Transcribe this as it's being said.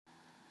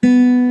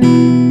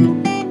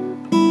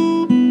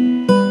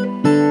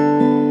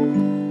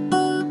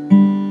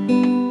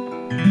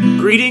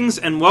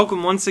and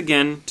welcome once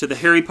again to the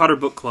Harry Potter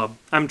Book Club.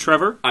 I'm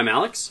Trevor. I'm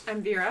Alex.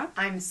 I'm Vera.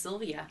 I'm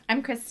Sylvia.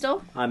 I'm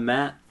Crystal. I'm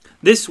Matt.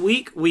 This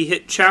week we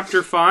hit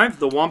Chapter 5,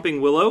 The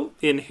Whomping Willow,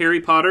 in Harry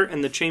Potter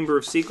and the Chamber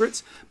of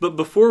Secrets. But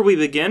before we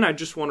begin, I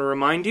just want to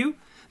remind you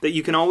that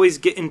you can always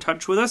get in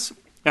touch with us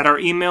at our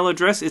email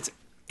address. It's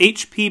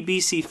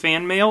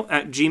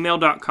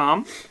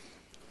hpbcfanmail@gmail.com.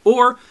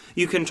 Or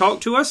you can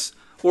talk to us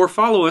or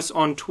follow us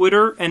on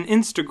Twitter and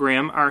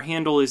Instagram. Our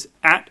handle is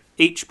at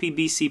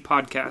HPBC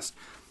Podcast.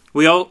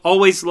 We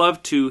always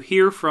love to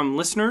hear from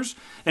listeners,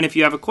 and if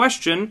you have a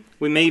question,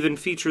 we may even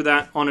feature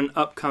that on an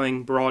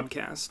upcoming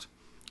broadcast.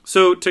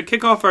 So, to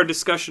kick off our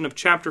discussion of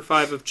Chapter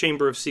 5 of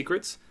Chamber of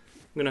Secrets,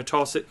 I'm going to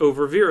toss it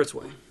over Vera's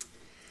way.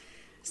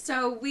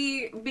 So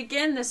we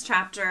begin this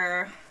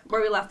chapter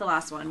where we left the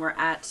last one. We're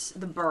at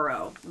the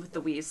Burrow with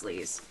the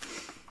Weasleys.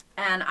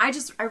 And I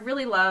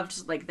really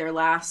loved their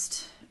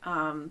last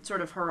sort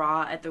of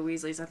hurrah at the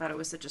Weasleys. I thought it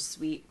was such a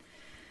sweet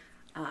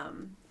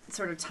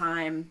sort of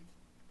time.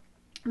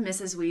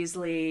 Mrs.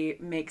 Weasley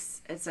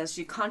says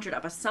she conjured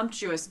up a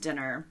sumptuous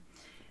dinner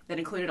that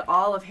included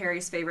all of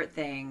Harry's favorite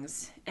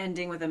things,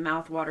 ending with a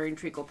mouth-watering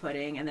treacle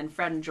pudding, and then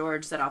Fred and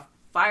George set off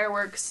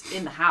fireworks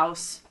in the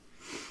house,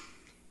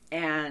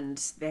 and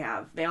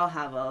they all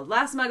have a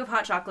last mug of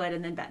hot chocolate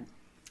and then bed.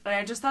 And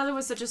I just thought it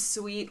was such a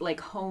sweet,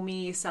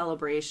 homey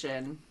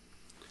celebration.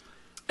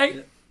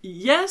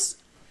 Yes,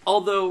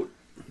 although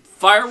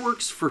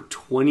fireworks for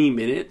 20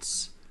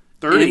 minutes,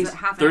 30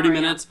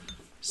 minutes,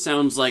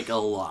 sounds like a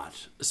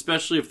lot,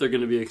 especially if they're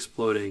going to be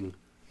exploding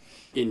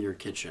in your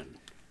kitchen.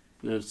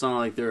 It's not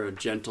like they're a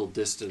gentle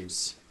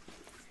distance,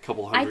 a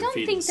couple hundred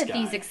feet in the sky. I don't think that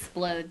these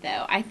explode,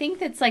 though. I think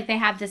that's they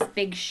have this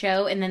big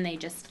show and then they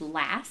just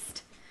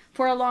last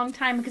for a long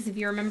time. Because if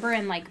you remember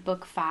in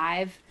book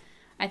 5,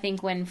 I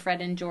think when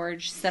Fred and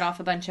George set off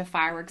a bunch of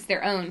fireworks,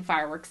 their own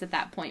fireworks at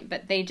that point,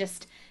 but they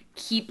just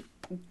keep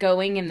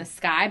going in the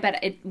sky,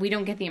 but we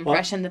don't get the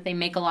impression that they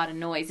make a lot of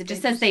noise. It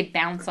just says they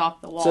bounce off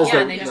the wall.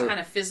 Yeah, and they just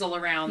kind of fizzle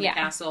around the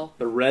castle.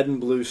 The red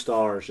and blue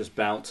stars just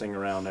bouncing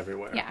around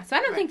everywhere. Yeah, so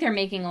I don't think they're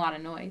making a lot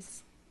of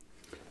noise.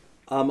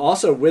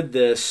 Also, with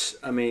this,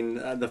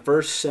 the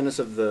first sentence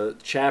of the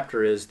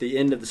chapter is, the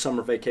end of the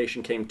summer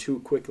vacation came too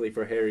quickly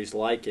for Harry's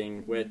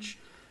liking, which,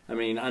 I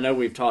know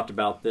we've talked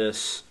about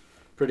this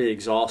pretty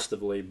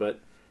exhaustively, but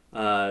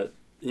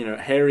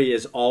Harry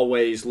is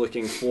always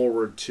looking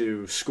forward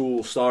to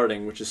school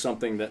starting, which is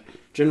something that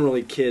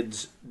generally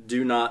kids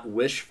do not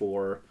wish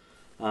for.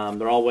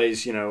 They're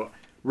always,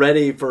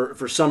 ready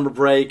for summer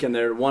break, and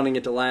they're wanting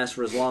it to last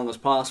for as long as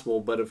possible.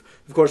 But of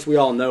course, we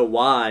all know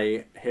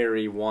why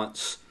Harry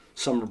wants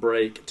summer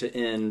break to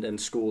end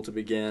and school to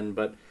begin.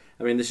 But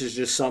this is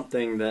just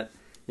something that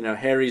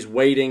Harry's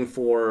waiting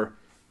for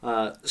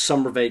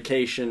summer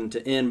vacation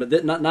to end,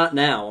 but not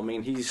now.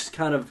 He's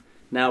kind of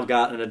now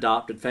got an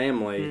adopted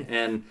family,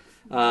 and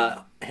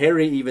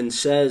Harry even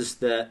says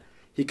that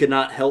he could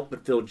not help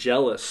but feel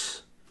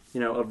jealous,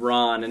 of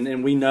Ron,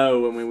 and we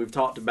know, and we've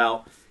talked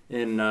about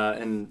in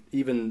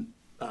even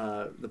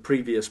the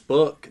previous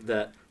book,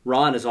 that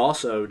Ron is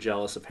also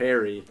jealous of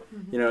Harry,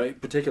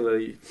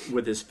 particularly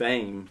with his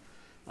fame,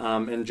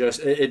 and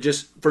just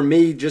for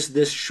me, just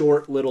this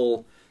short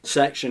little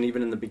section,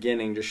 even in the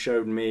beginning, just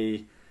showed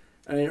me,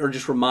 or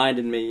just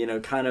reminded me,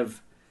 kind of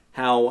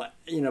how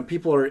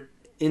people are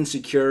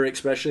insecure,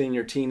 especially in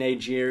your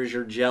teenage years.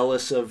 You're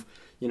jealous of,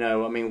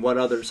 what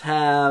others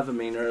have,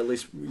 or at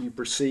least you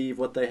perceive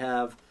what they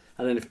have.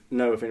 I don't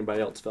know if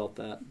anybody else felt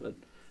that, but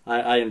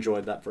I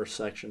enjoyed that first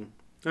section.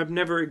 I've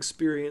never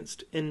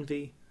experienced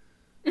envy.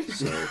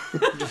 So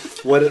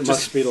what it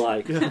must be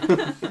like.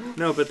 Yeah.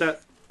 No,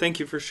 but thank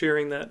you for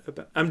sharing that.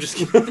 I'm just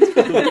kidding.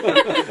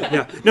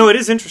 Yeah. No, it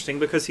is interesting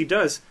because he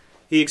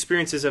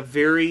experiences a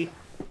very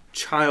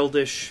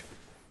childish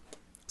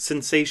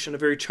sensation, a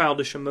very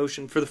childish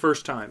emotion for the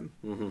first time,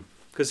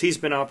 because he's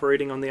been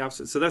operating on the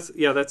opposite. So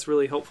that's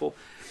really helpful.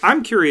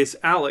 I'm curious,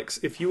 Alex,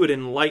 if you would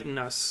enlighten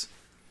us.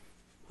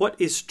 What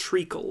is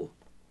treacle?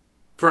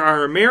 For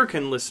our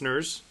American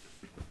listeners,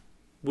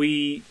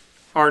 we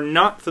are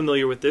not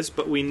familiar with this,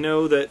 but we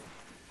know that,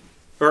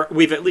 or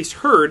we've at least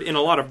heard in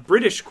a lot of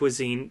British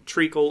cuisine,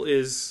 treacle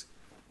is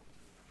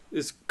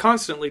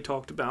constantly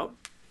talked about.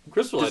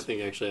 Crystal, I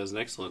think, actually has an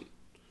excellent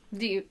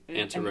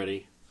answer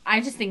ready. I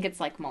just think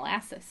it's like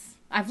molasses.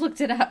 I've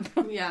looked it up.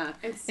 Yeah,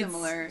 it's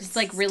similar. It's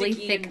really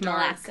thick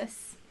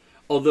molasses.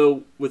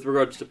 Although, with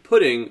regards to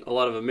pudding, a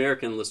lot of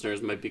American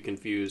listeners might be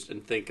confused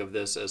and think of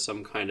this as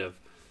some kind of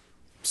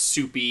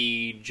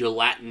soupy,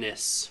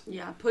 gelatinous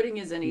pudding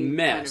is any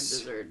mess, kind of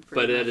dessert.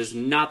 But that is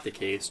not the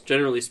case.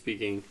 Generally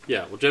speaking,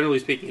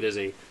 it is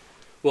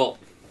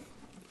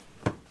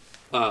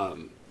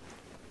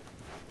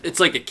it's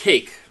like a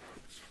cake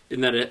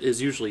in that it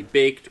is usually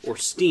baked or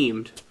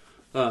steamed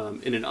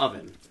in an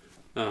oven,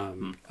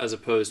 as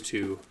opposed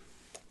to,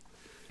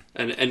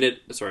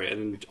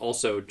 and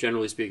also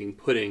generally speaking,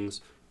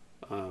 puddings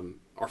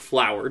are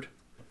floured.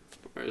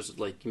 Whereas,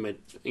 you might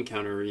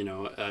encounter,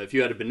 if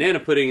you had a banana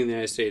pudding in the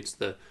United States,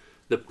 the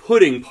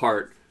pudding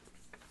part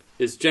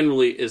is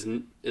generally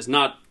is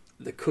not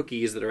the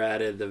cookies that are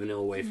added, the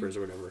vanilla wafers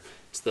or whatever.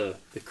 It's the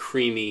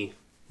creamy,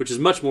 which is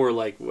much more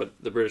like what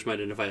the British might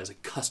identify as a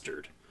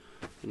custard,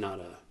 and not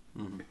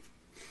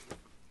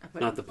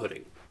not the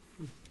pudding.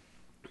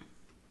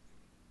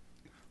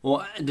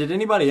 Well, did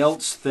anybody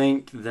else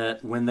think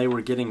that when they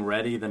were getting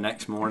ready the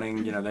next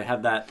morning, they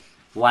had that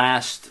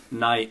last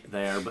night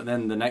there, but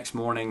then the next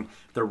morning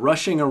they're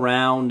rushing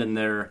around and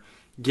they're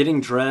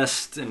getting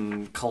dressed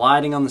and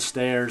colliding on the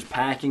stairs,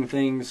 packing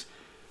things.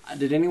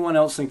 Did anyone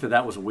else think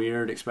that was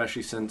weird,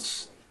 especially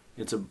since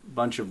it's a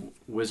bunch of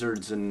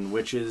wizards and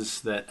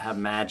witches that have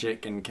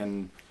magic and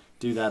can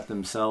do that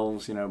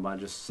themselves, by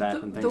just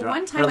sapping things The around?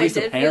 one time I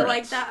did feel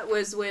like that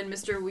was when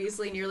Mr.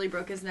 Weasley nearly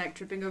broke his neck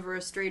tripping over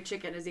a stray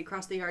chicken as he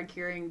crossed the yard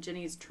carrying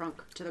Ginny's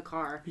trunk to the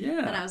car. Yeah.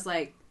 And I was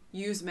like,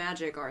 use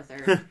magic,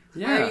 Arthur.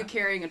 Yeah. Why are you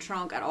carrying a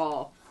trunk at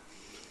all?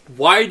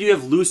 Why do you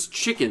have loose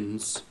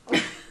chickens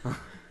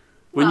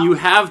when you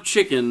have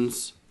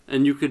chickens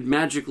and you could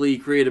magically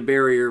create a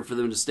barrier for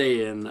them to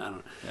stay in? I don't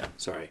know. Yeah.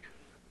 Sorry.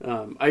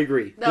 I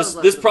agree.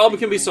 This problem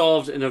can be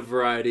solved in a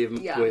variety of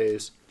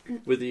ways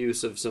with the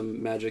use of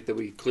some magic that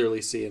we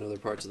clearly see in other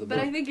parts of the book.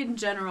 But I think in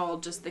general,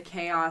 just the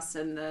chaos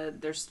and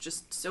there's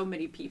just so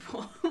many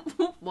people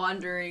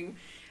wandering.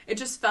 It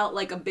just felt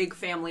like a big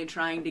family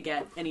trying to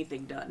get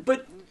anything done.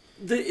 But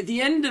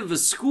the end of a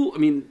school,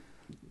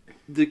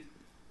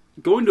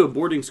 going to a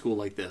boarding school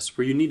like this,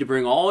 where you need to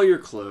bring all your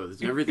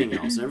clothes and everything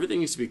else, and everything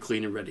needs to be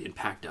clean and ready and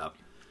packed up,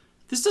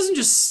 this doesn't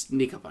just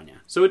sneak up on you.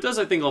 So it does,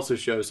 I think, also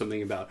show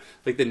something about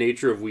the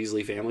nature of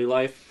Weasley family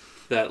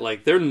life, that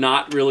they're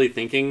not really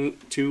thinking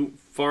too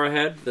far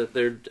ahead, that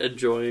they're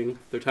enjoying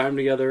their time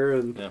together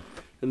and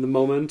in the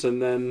moment,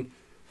 and then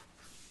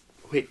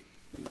wait,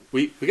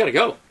 we gotta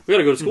go. We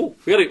gotta go to school.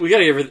 We gotta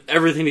get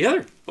everything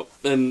together.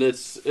 And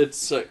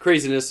it's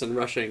craziness and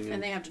rushing.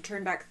 And they have to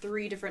turn back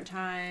 3 different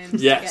times to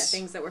get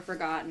things that were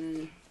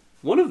forgotten.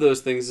 One of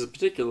those things is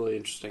particularly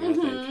interesting, I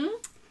think.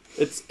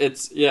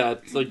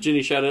 It's like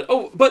Ginny shouted,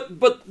 "Oh, but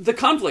the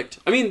conflict.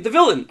 The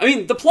villain.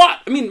 The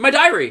plot. My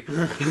diary."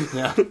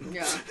 Yeah.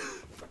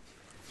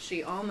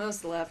 She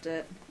almost left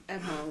it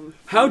at home.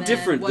 How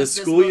different this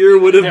school year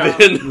would have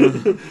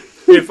been.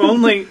 If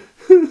only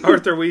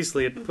Arthur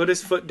Weasley had put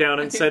his foot down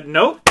and said,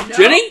 "Nope,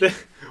 Ginny,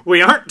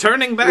 we aren't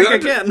turning back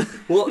again."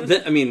 Well,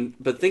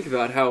 but think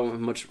about how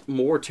much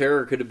more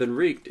terror could have been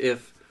wreaked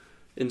if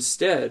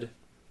instead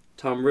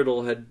Tom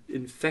Riddle had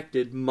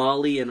infected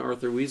Molly and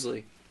Arthur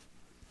Weasley.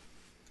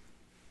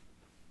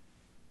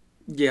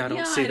 Yeah, I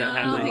don't see that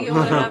happening. I don't think it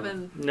would have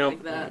happened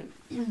like that.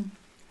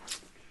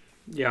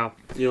 Yeah.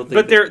 You don't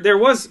think but there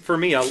was, for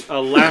me, a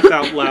laugh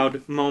out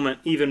loud moment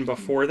even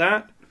before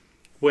that,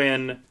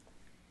 when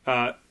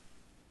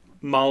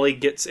Molly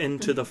gets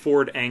into the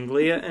Ford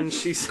Anglia and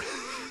she's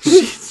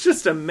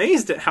just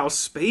amazed at how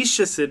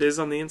spacious it is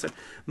on the inside.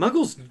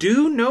 Muggles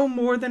do know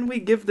more than we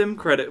give them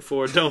credit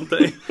for, don't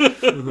they?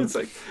 It's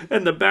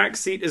and the back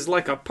seat is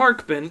like a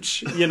park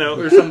bench,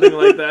 or something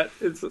like that.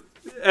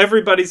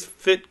 Everybody's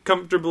fit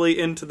comfortably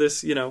into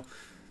this,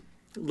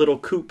 little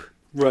coupe.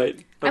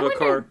 Right. Of a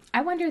car.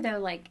 I wonder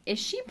though, is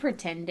she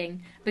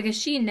pretending? Because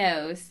she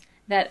knows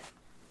that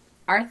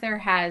Arthur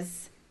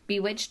has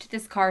bewitched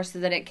this car so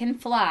that it can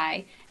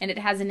fly and it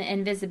has an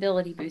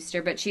invisibility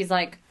booster, but she's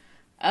like,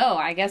 oh,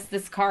 I guess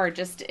this car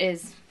just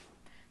is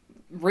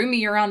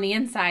roomier on the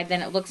inside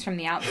than it looks from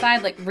the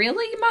outside.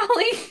 Really,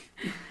 Molly?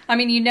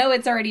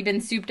 It's already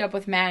been souped up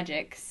with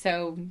magic,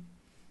 so...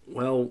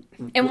 Well...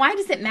 And why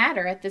does it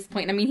matter at this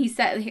point?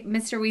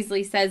 Mr.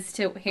 Weasley says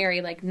to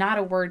Harry, not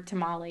a word to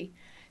Molly.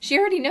 She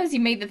already knows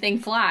you made the thing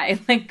fly.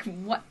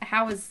 What?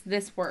 How is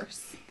this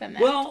worse than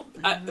that? Well,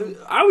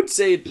 I would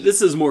say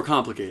this is more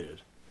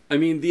complicated.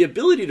 The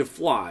ability to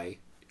fly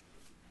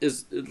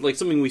is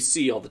something we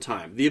see all the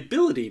time. The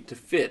ability to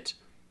fit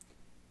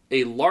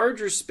a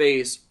larger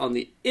space on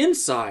the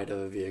inside of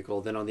a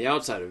vehicle than on the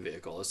outside of a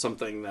vehicle is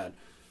something that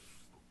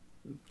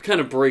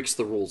kind of breaks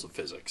the rules of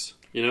physics.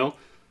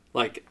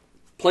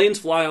 Planes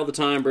fly all the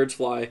time, birds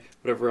fly,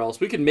 whatever else.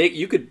 We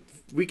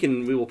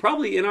will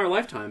probably in our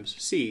lifetimes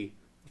see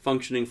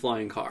functioning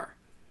flying car.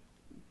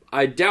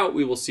 I doubt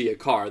we will see a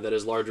car that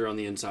is larger on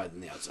the inside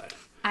than the outside.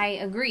 I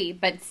agree,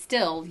 but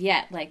still,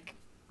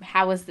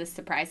 how is this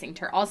surprising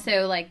to her?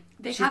 Also,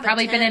 she's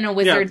probably been in a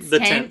wizard's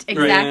tent.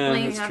 Exactly. Yeah,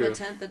 we have a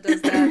tent that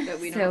does that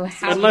we don't.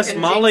 Unless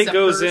Molly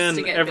goes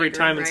in every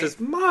time and says,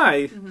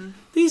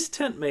 these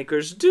tent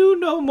makers do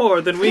know more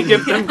than we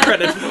give them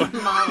credit for.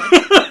 Molly.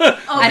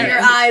 Open your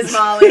eyes,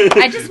 Molly.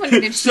 I just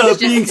wondered if she's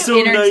just so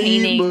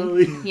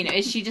entertaining. naive,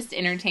 is she just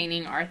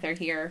entertaining Arthur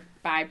here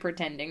by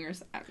pretending or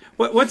something?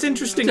 What's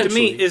interesting to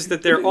me is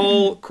that they're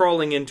all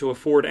crawling into a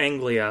Ford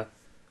Anglia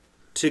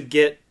to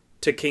get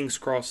to King's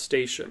Cross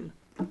Station.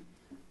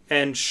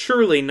 And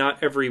surely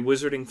not every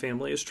wizarding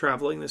family is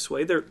traveling this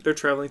way. They're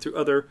traveling through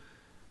other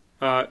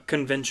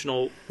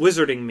conventional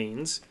wizarding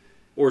means.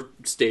 Or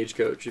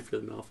stagecoach, if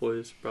you're the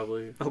Malfoys,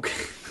 probably. Okay.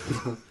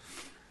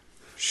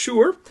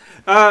 Sure.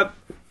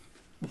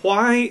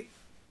 Why...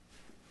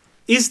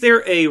 Is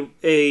there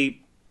a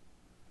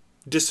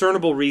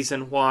discernible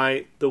reason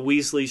why the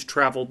Weasleys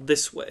traveled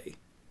this way?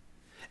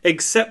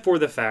 except for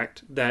the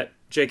fact that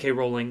J.K.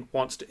 Rowling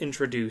wants to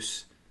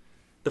introduce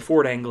the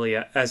Ford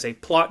Anglia as a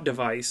plot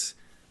device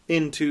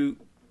into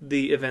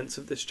the events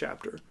of this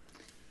chapter.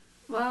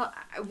 Well,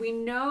 we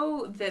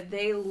know that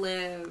they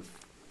live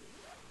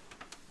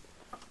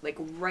like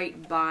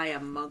right by a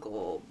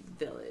Muggle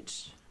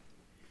village.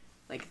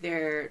 Like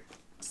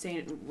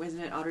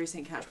wasn't it Audrey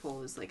St.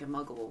 Catchpole is like a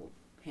Muggle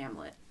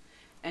hamlet.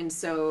 And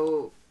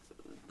so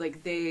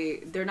like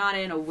they're not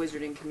in a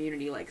wizarding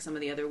community like some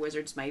of the other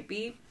wizards might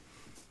be.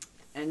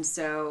 And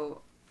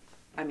so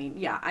I mean,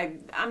 yeah,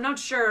 I'm not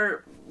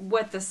sure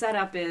what the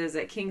setup is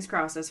at King's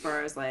Cross as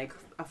far as like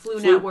a flu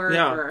network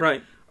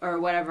or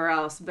whatever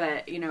else,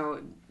 but you know,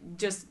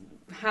 just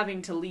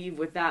having to leave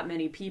with that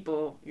many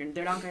people,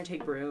 they're not going to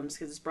take brooms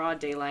because it's broad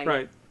daylight.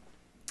 Right.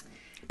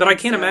 But I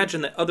can't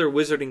imagine that other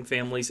wizarding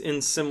families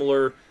in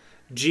similar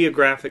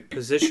geographic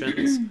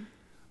positions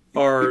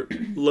are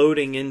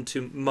loading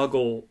into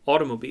Muggle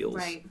automobiles.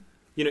 Right.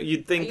 You know,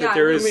 you'd think that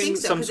there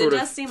is some sort of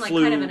it does seem like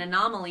kind of an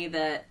anomaly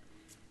that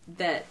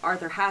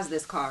Arthur has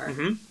this car.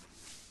 Mm-hmm.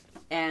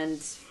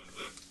 And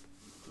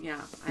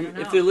yeah, I don't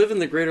know. If they live in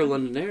the greater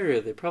London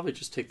area, they probably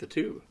just take the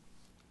tube.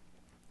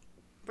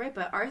 Right,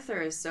 but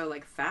Arthur is so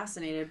like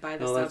fascinated by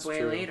the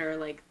subway later,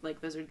 like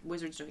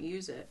wizards don't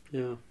use it.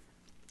 Yeah.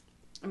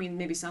 I mean,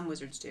 maybe some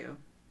wizards do.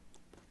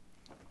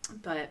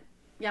 But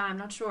yeah, I'm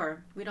not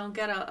sure. We don't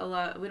get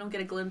we don't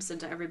get a glimpse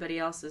into everybody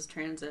else's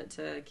transit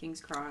to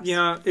King's Cross.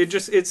 Yeah,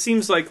 it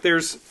seems like there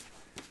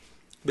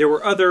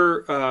were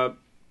other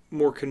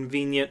more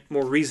convenient,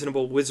 more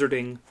reasonable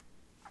wizarding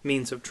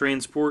means of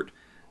transport,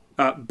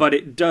 but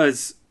it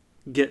does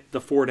get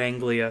the Ford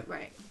Anglia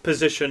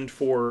positioned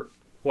for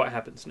what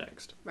happens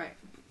next. Right.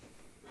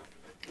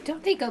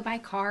 Don't they go by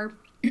car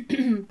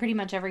pretty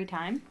much every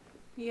time?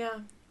 Yeah.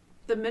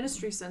 The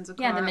Ministry sends a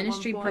car. Yeah, the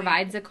Ministry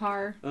provides a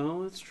car.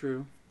 Oh, that's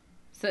true.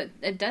 So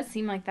it does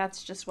seem like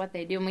that's just what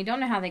they do. And we don't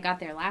know how they got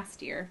there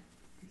last year,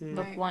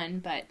 book one,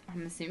 but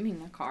I'm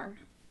assuming a car.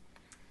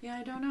 Yeah,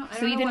 I don't know. I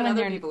so don't even know what when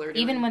other they're people are doing.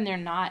 even when they're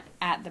not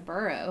at the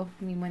Burrow,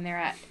 I mean, when they're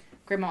at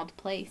Grimmauld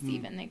Place,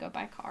 even they go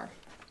by car.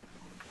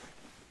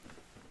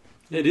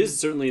 It is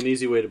certainly an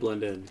easy way to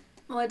blend in.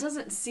 Well, it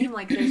doesn't seem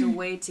like there's a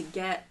way to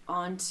get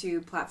onto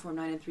platform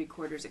 9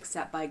 3/4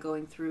 except by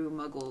going through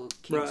Muggle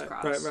King's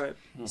Cross. Right.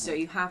 Mm-hmm. So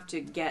you have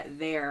to get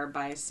there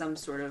by some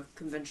sort of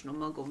conventional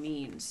Muggle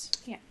means.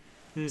 Yeah.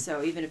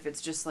 So even if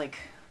it's just like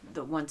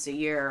the once a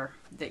year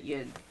that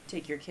you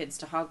take your kids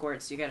to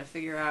Hogwarts, you got to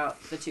figure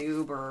out the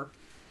tube or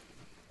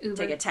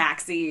take a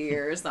taxi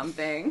or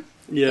something.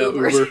 Yeah,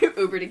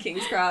 Uber to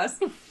King's Cross.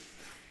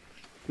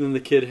 Then the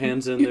kid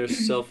hands in their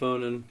cell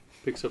phone and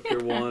picks up their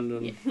wand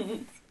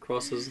and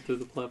crosses through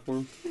the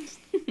platform.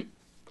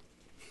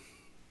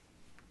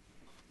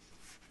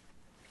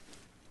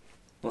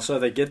 Well, so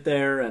they get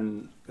there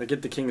and they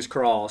get to King's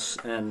Cross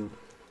and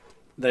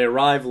they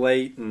arrive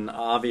late and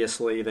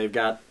obviously they've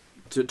got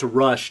to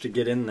rush to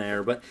get in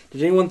there. But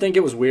did anyone think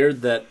it was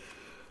weird that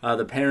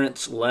the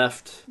parents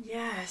left?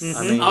 Yes.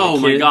 I mean,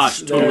 my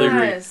gosh, totally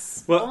agree.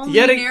 Well, only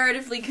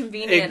narratively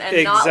convenient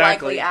and not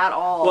likely at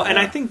all. Well, and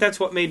I think that's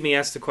what made me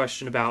ask the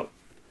question about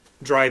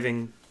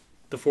driving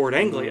the Ford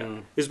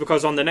Anglia, is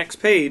because on the next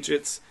page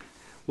it's,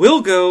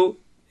 we'll go,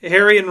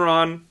 Harry and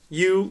Ron,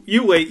 you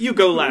wait, you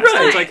go last.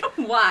 Right. It's like,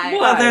 why?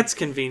 Well, that's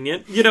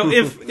convenient. You know,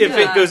 if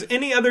it goes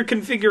any other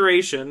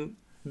configuration,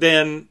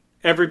 then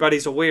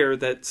everybody's aware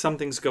that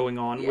something's going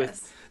on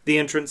with the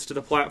entrance to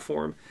the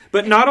platform.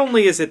 But not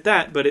only is it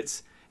that, but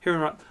it's, Harry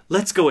and Ron,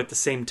 let's go at the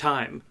same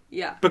time.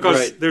 Yeah.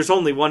 Because there's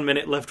only 1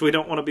 minute left. We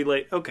don't want to be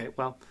late. Okay,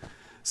 well.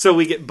 So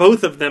we get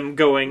both of them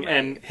going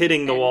and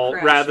hitting the wall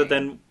crashing, rather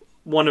than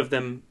one of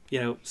them,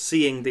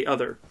 seeing the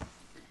other.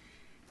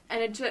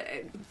 And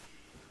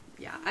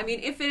I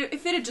mean, if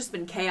it had just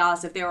been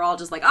chaos, if they were all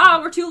just like,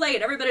 we're too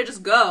late, everybody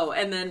just go,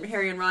 and then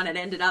Harry and Ron had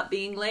ended up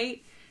being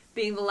late,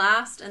 being the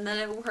last, and then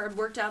it had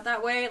worked out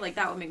that way, like,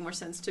 that would make more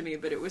sense to me,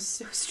 but it was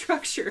so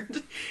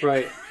structured.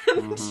 Right.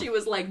 She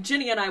was like,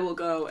 Ginny and I will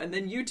go, and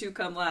then you two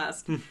come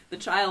last. The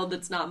child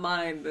that's not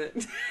mine,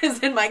 that is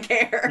in my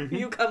care,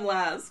 you come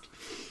last.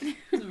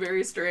 It's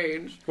very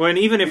strange. Well, and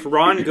even if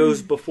Ron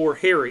goes before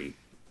Harry,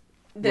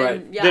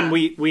 then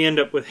we end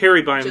up with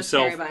Harry by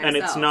himself, and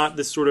it's not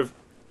this sort of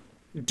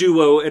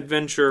duo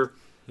adventure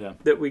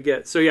that we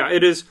get. So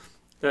it is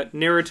that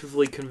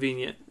narratively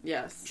convenient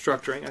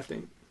structuring, I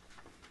think.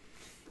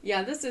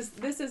 Yeah, this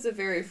is a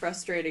very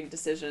frustrating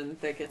decision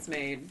that gets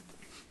made.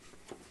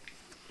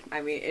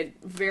 I mean, it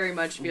very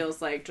much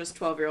feels like just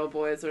 12-year-old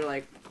boys are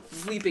like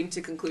leaping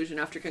to conclusion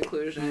after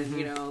conclusion,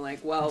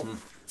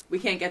 we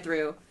can't get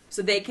through,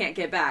 so they can't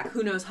get back.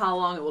 Who knows how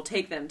long it will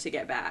take them to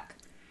get back.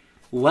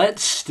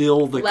 Let's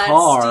steal the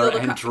car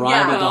and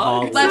drive it to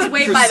Hogwarts. Let's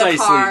wait by the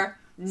car.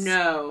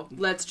 No,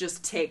 let's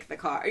just take the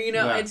car.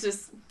 It's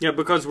just... Yeah,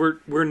 because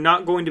we're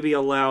not going to be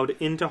allowed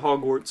into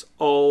Hogwarts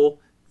all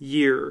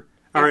year.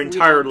 Our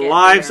entire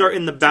lives are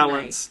in the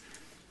balance.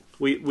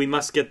 We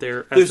must get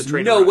there as the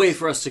train There's no arrives. way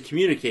for us to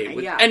communicate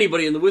with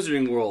anybody in the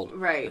wizarding world.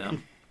 Right.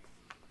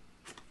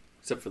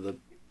 Except for the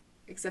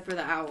Except for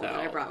the owl that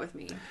I brought with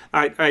me.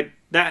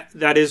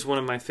 That is one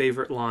of my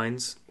favorite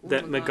lines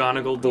that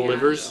McGonagall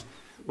delivers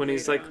when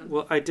he's like,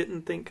 "Well, I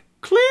didn't think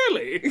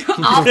clearly."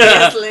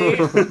 Obviously.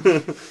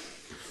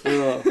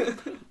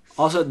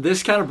 Also,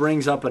 this kind of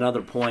brings up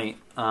another point.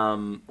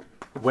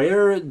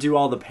 Where do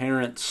all the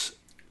parents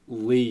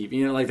leave?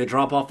 You know, like they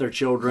drop off their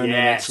children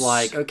and it's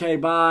like, okay,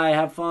 bye,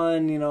 have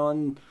fun, you know,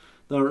 and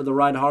the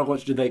ride to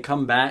Hogwarts. Do they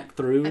come back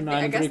through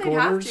 9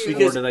 3/4?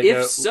 Because or do they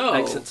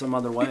exit some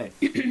other way?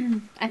 I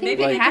think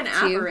Maybe they have can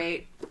to.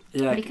 apparate.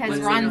 Yeah, Because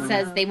Ron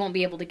says they won't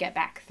be able to get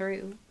back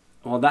through.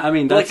 Well,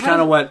 that's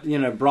kind of what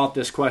brought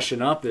this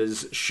question up.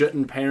 Is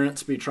shouldn't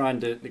parents be trying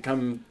to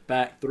come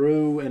back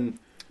through and?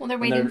 Well, they're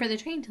waiting for the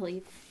train to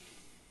leave.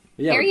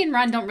 Yeah, Harry and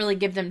Ron don't really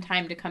give them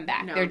time to come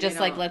back. No, they're just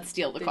they like, don't. let's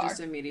steal the car. They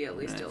just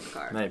immediately steal the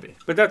car. maybe.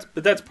 But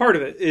that's part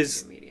of it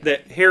is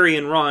that Harry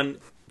and Ron,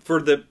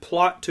 for the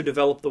plot to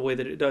develop the way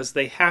that it does,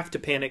 they have to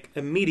panic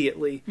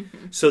immediately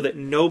so that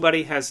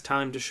nobody has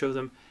time to show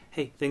them,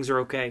 hey, things are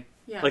okay.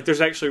 Yeah. Like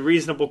there's actually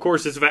reasonable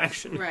courses of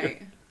action.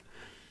 Right.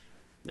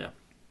 Yeah.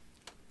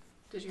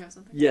 Did you have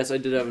something? Yes, I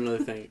did have another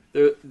thing.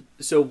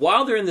 So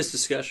while they're in this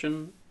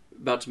discussion,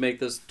 about to make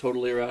this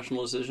totally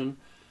irrational decision,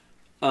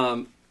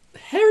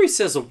 Harry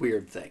says a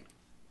weird thing.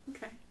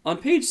 Okay. On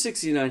page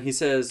 69, he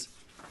says,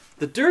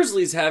 "The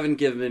Dursleys haven't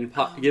given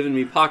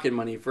me pocket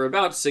money for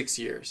about 6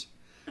 years."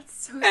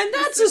 That's so And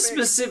that's a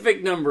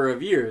specific number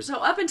of years. So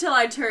up until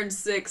I turned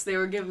 6, they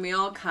were giving me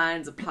all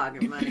kinds of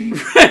pocket money.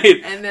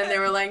 Right. And then they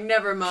were like,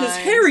 never mind. Because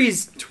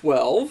Harry's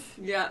 12,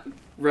 Yeah.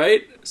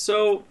 right?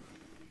 So...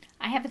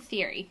 I have a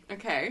theory.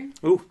 Okay.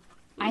 Ooh.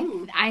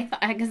 I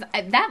thought, because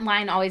that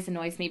line always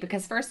annoys me,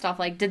 because first off,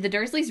 like, did the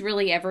Dursleys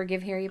really ever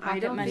give Harry I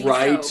pocket don't money? think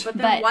Right. so.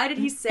 But then why did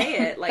he say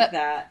it like but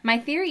that? My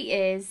theory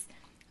is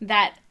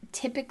that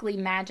typically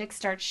magic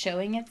starts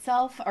showing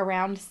itself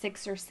around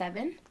 6 or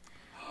 7.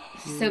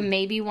 So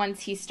maybe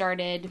once he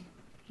started,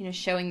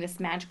 showing this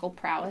magical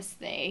prowess,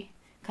 they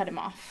cut him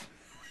off.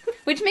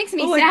 Which makes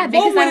me sad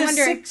because I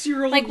wonder,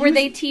 6-year-old like, were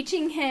they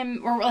teaching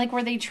him, or like,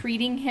 were they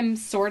treating him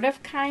sort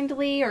of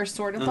kindly or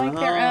sort of like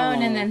their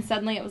own, and then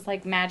suddenly it was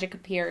like magic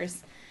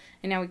appears,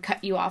 and now we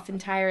cut you off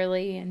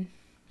entirely and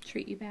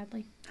treat you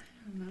badly.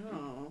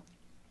 No.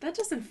 That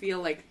doesn't feel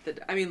like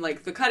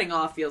the cutting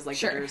off feels like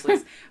Sure. the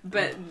Dursleys,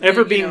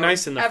 but being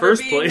nice in the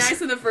first place.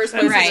 Nice in the first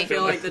place Right. doesn't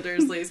feel like the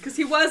Dursleys because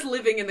he was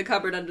living in the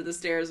cupboard under the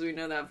stairs. We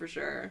know that for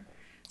sure.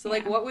 So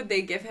like, what would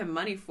they give him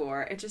money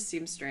for? It just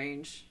seems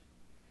strange.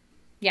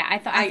 Yeah, I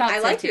thought I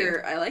so like too.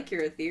 I like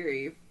your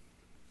theory.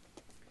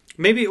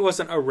 Maybe it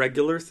wasn't a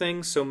regular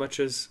thing so much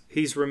as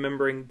he's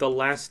remembering the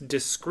last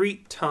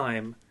discrete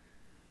time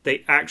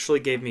they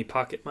actually gave me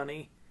pocket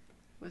money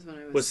Was when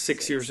I was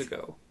 6 years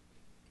ago.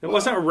 It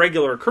wasn't a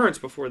regular occurrence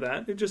before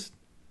that. It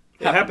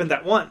happened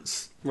that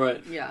once.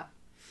 Right. Yeah.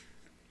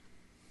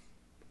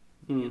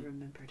 You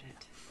remembered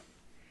it.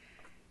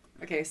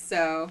 Okay,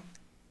 so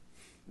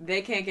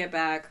they can't get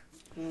back.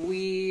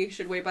 We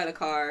should wait by the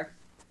car.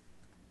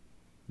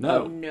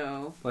 No.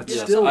 No. Let's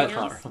Yes, steal I- the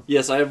car.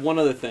 Yes, I have one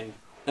other thing.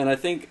 And I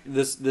think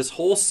this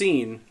whole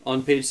scene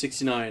on page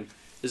 69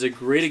 is a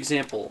great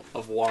example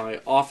of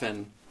why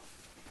often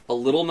a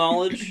little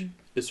knowledge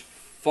is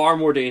far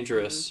more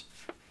dangerous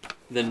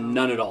than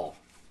none at all.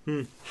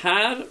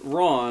 Had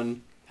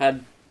Ron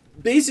had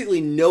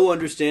basically no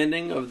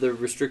understanding of the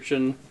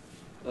restriction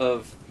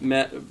of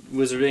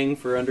wizarding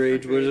for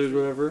underage wizards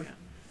or whatever,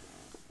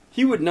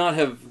 he would not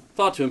have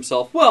thought to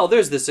himself, well,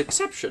 there's this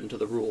exception to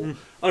the rule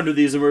under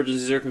these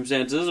emergency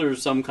circumstances or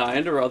some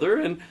kind or other,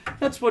 and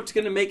that's what's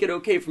going to make it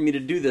okay for me to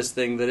do this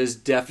thing that is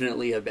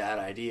definitely a bad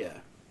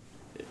idea.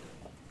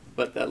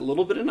 But that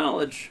little bit of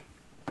knowledge...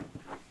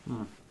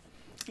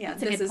 Yeah,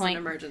 That's a this good is point.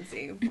 an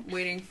emergency.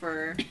 Waiting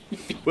for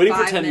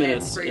 10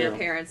 minutes for your yeah.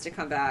 parents to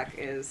come back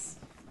is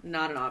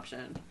not an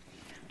option.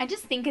 I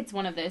just think it's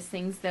one of those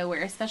things, though,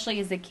 where especially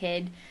as a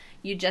kid,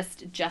 you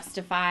just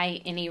justify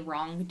any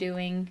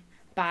wrongdoing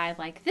by,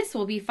 like, this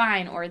will be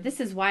fine, or this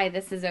is why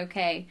this is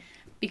okay,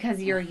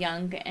 because you're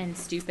young and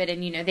stupid,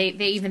 and, they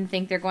even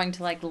think they're going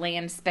to, like,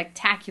 land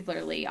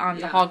spectacularly on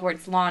the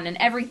Hogwarts lawn, and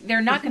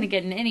they're not going to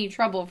get in any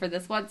trouble for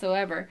this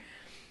whatsoever.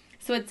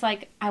 So it's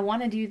like, I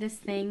want to do this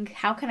thing.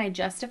 How can I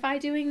justify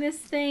doing this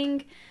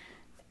thing?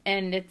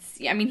 And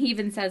he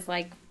even says,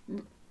 like,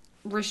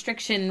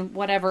 restriction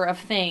whatever of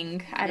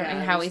thing. I don't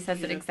know how he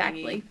says it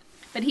exactly. Thingy.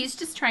 But he's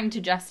just trying to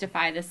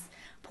justify this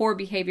poor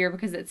behavior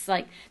because it's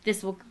like,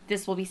 this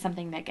will be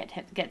something that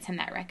gets him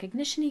that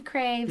recognition he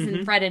craves,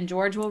 and Fred and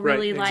George will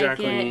really like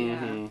exactly. it.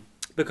 Yeah.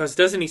 Because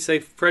doesn't he say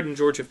Fred and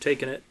George have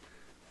taken it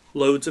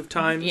loads of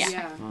times?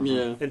 Yeah.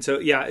 Yeah. And so,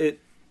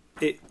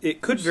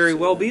 it could very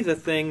well be the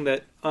thing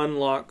that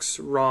unlocks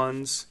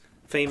Ron's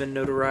fame and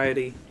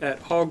notoriety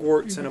at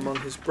Hogwarts and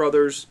among his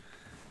brothers.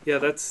 Yeah,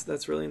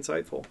 that's really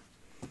insightful.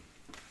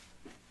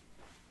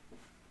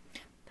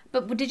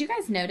 But did you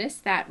guys notice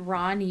that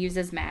Ron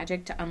uses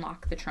magic to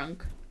unlock the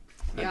trunk?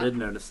 Yeah. I did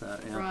notice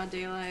that, yeah. Broad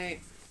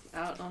daylight,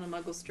 out on a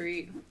Muggle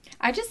street.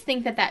 I just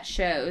think that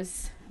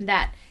shows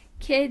that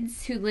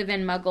kids who live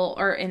in in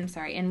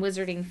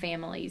wizarding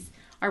families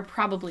are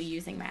probably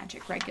using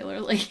magic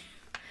regularly.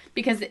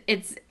 Because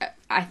it's,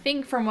 I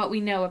think from what we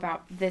know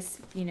about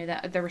this,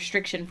 the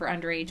restriction for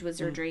underage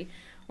wizardry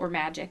or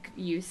magic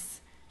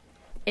use,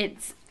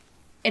 it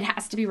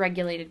has to be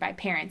regulated by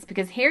parents,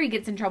 because Harry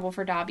gets in trouble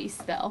for Dobby's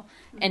spell,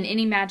 and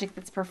any magic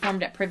that's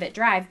performed at Privet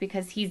Drive,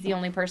 because he's the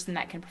only person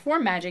that can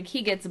perform magic,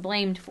 he gets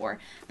blamed for.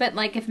 But,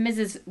 like, if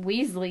Mrs.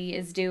 Weasley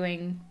is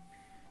doing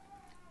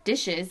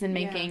dishes and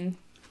making,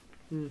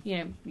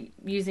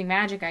 using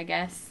magic, I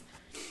guess,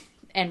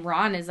 and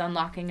Ron is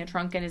unlocking a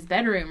trunk in his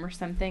bedroom or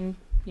something,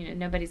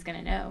 nobody's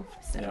gonna know.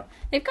 So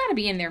they've got to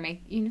be in there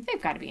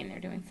they've got to be in there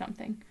doing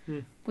something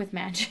with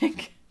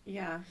magic.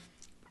 Yeah.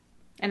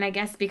 And I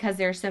guess because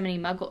there are so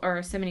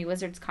many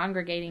wizards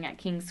congregating at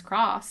King's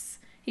Cross,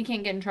 he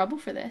can't get in trouble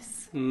for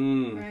this.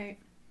 Right.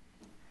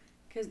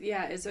 Because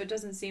so it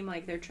doesn't seem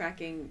like they're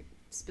tracking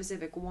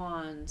specific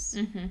wands.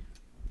 Mm-hmm.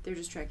 They're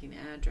just tracking the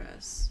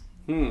address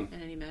and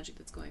any magic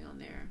that's going on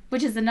there.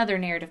 Which is another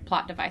narrative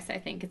plot device, I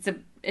think.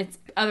 It's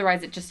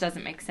otherwise it just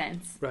doesn't make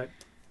sense. Right.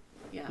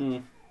 Yeah.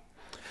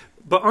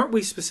 But aren't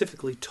we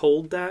specifically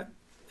told that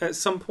at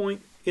some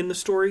point in the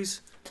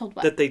stories? Told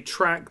what? That they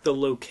track the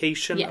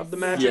location of the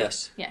magic?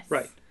 Yes.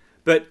 Right.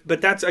 But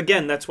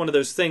that's one of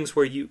those things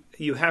where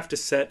you have to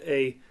set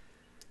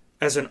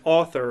as an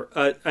author,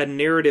 a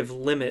narrative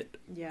limit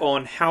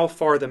on how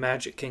far the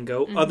magic can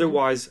go. Mm-hmm.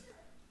 Otherwise,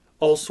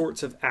 all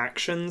sorts of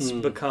actions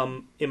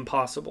become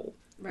impossible.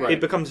 Right.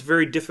 It becomes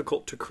very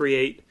difficult to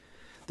create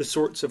the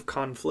sorts of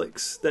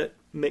conflicts that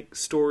make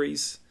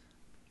stories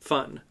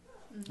fun.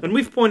 Mm-hmm. And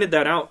we've pointed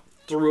that out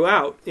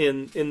throughout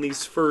in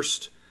these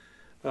first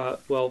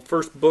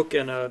book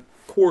and a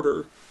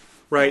quarter,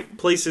 right?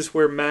 Places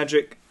where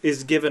magic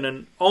is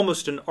given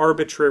almost an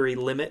arbitrary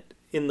limit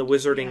in the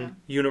wizarding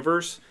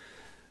universe,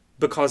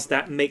 because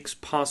that makes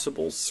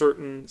possible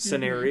certain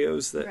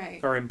scenarios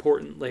that are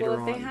important later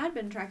on. Well, if they had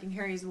been tracking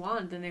Harry's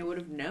wand, then they would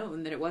have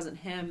known that it wasn't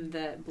him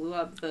that blew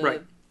up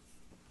the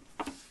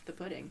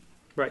pudding.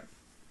 Right.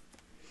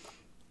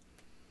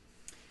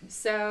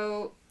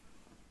 So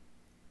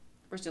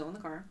we're still in the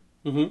car.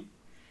 Mm-hmm.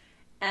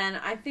 And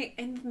I think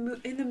in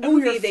the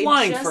movie they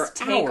just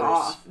take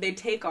off. They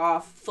take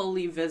off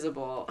fully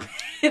visible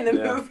in the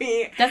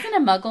movie. Doesn't a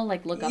Muggle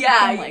look up?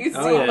 Yeah, you see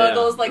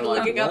Muggles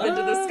looking up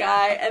into the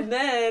sky, and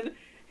then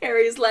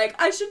Harry's like,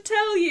 "I should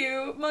tell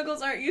you,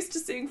 Muggles aren't used to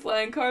seeing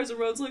flying cars." And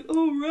Ron's like,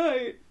 "Oh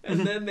right,"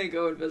 and then they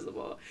go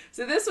invisible.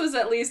 So this was,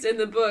 at least in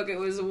the book, it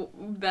was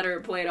better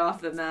played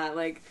off than that.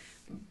 Like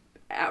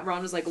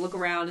Ron was like, "Look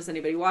around. Is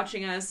anybody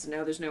watching us?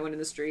 No, there's no one in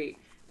the street.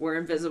 We're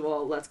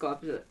invisible. Let's go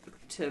up to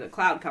the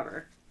cloud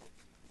cover."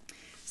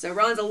 So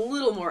Ron's a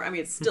little more,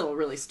 it's still a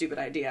really stupid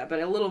idea,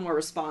 but a little more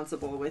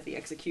responsible with the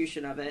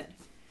execution of it.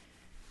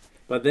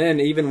 But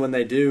then even when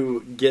they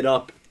do get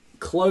up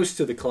close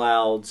to the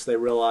clouds, they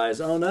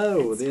realize, oh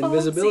no, the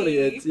invisibility,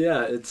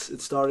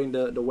 it's starting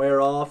to wear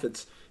off.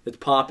 It's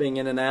popping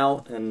in and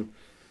out, and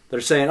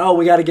they're saying, oh,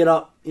 we got to get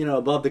up,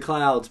 above the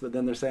clouds. But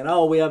then they're saying,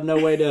 oh, we have no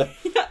way to...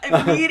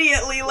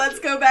 Immediately, let's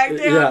go back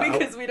down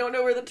because we don't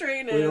know where the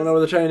train is. We don't know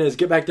where the train is.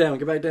 Get back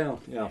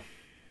down. Yeah.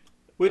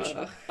 Which,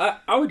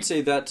 I would say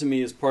that to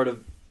me is part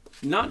of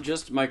not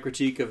just my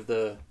critique of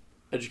the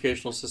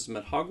educational system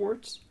at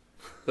Hogwarts,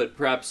 but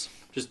perhaps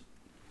just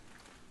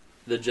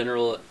the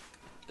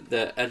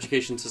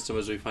education system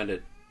as we find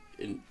it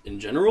in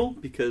general,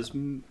 because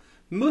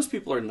most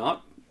people are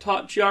not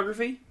taught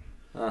geography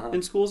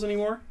in schools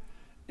anymore.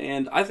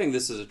 And I think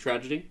this is a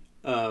tragedy.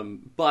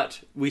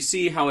 But we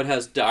see how it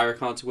has dire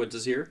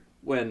consequences here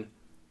when,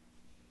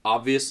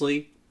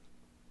 obviously,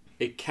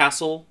 a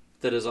castle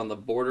that is on the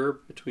border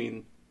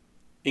between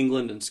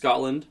England and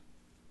Scotland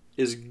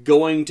is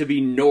going to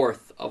be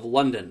north of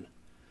London.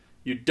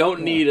 You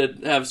don't need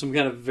to have some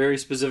kind of very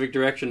specific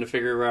direction to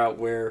figure out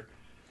where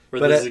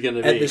this is going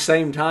to be. At the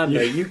same time,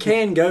 though, you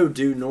can go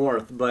due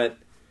north, but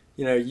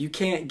you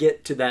can't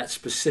get to that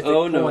specific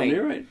point. Oh no,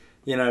 you're right.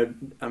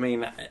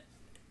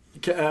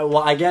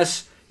 I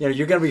guess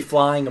you're going to be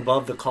flying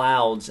above the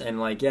clouds, and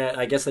I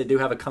guess they do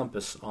have a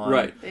compass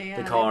on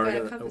the car,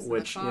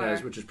 which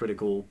is pretty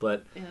cool.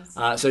 But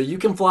so you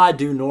can fly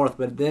due north,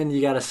 but then you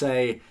got to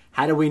say,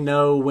 how do we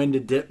know when to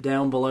dip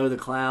down below the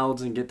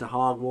clouds and get to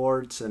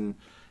Hogwarts and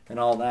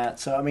all that?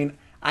 So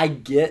I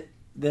get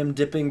them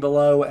dipping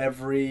below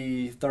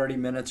every 30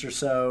 minutes or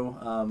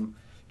so,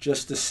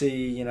 just to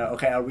see,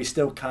 okay, are we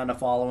still kind of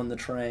following the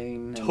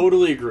train?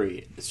 Totally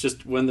agree. It's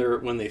just when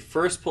they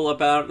first pull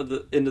up out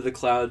into the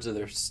clouds and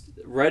they're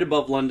right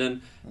above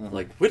London,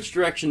 like, which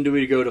direction do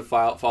we go to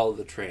follow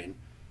the train?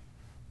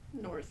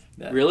 North.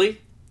 Yeah.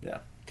 Really? Yeah.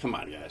 Come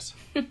on, guys.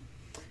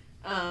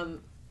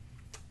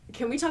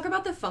 Can we talk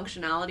about the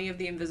functionality of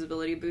the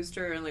invisibility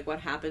booster and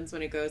what happens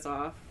when it goes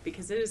off?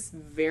 Because it is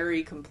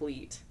very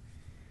complete.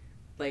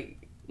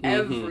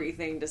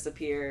 Everything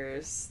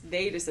disappears.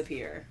 They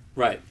disappear.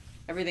 Right.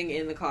 Everything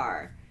in the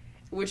car,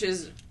 which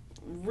is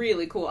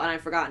really cool. And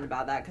I've forgotten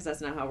about that because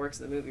that's not how it works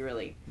in the movie,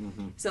 really.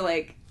 Mm-hmm. So,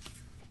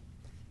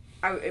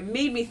 it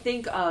made me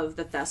think of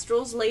the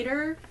Thestrals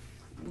later,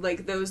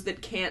 those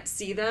that can't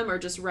see them are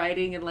just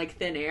riding in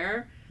thin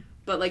air.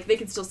 but like they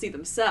can still see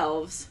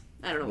themselves.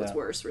 I don't know what's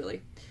worse,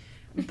 really.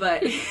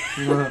 But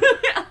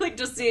like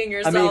just seeing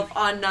yourself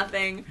on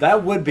nothing.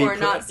 That would be or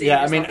not seeing yeah.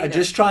 I yourself mean, either.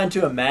 just trying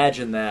to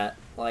imagine that,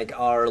 like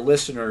our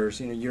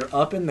listeners, you're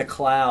up in the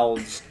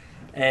clouds,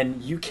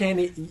 and you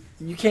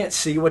can't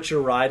see what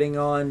you're riding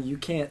on. You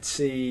can't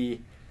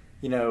see,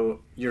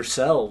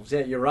 yourselves. Yeah,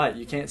 you're right.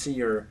 You can't see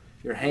your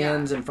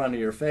hands in front of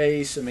your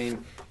face. I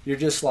mean, you're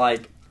just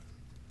like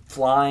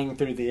flying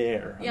through the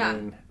air. Yeah. I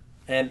mean,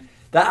 and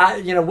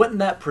that wouldn't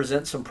that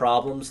present some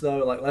problems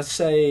though? Like, let's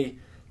say,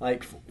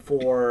 like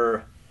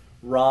for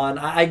Ron,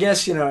 I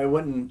guess it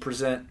wouldn't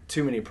present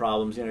too many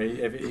problems.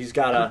 If he's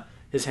got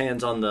his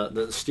hands on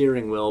the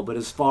steering wheel, but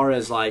as far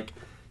as like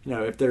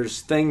if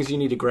there's things you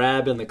need to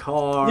grab in the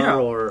car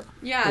or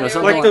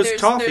something like those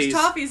there's toffees. There's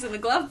toffees in the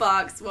glove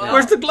box. Well,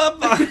 where's the glove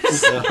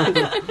box?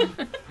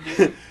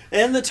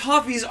 And the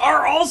toffees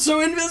are also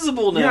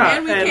invisible now. Yeah.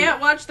 and we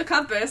can't watch the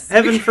compass.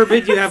 Heaven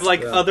forbid you have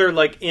like other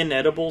like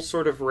inedible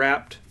sort of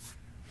wrapped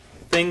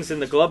things in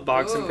the glove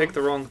box and pick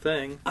the wrong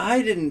thing.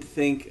 I didn't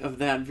think of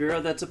that,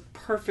 Vera. That's a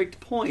perfect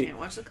point. Can't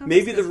watch the compass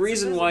Maybe the 'cause it's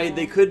reason why invisible.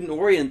 they couldn't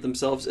orient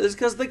themselves is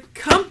because the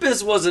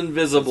compass was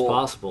invisible. It's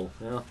possible.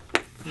 Yeah.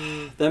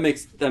 That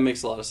makes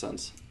a lot of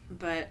sense.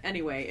 But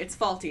anyway, it's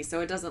faulty,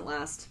 so it doesn't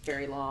last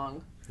very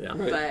long. Yeah.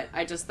 Right. But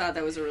I just thought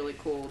that was a really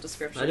cool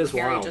description. That is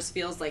Harry wild. just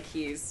feels like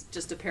he's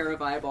just a pair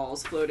of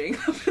eyeballs floating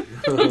up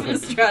in the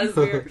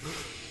stratosphere.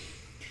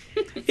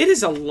 It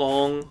is a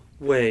long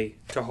way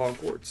to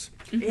Hogwarts.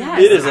 Yeah,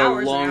 It it's is a hours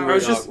and long hours. way I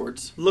was to just-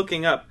 Hogwarts.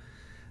 Looking up,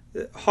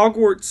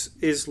 Hogwarts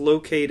is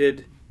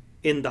located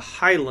in the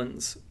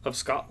Highlands of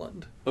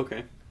Scotland.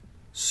 Okay.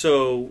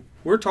 So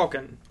we're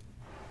talking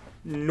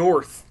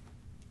north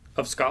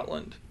of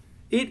Scotland.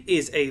 It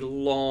is a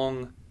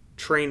long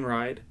train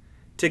ride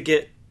to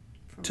get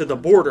to the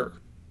border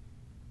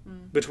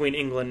between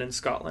England and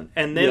Scotland,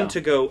 and then to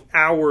go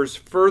hours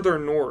further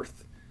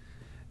north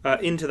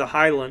into the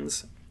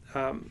Highlands.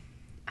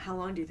 How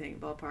long do you think,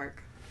 ballpark?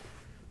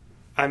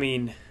 I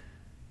mean,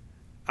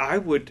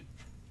 the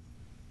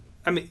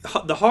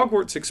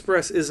Hogwarts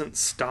Express isn't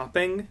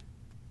stopping,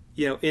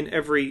 in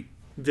every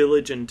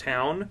village and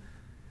town.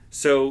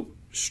 So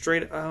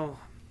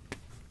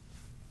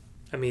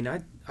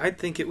I'd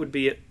think it would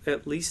be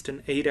at least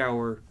an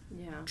 8-hour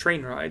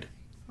train ride.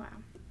 Wow.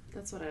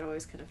 That's what I'd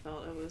always kind of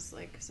felt. It was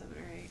like 7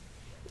 or 8.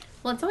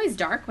 Well, it's always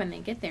dark when they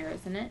get there,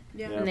 isn't it?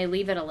 Yeah. When they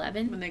leave at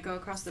 11. When they go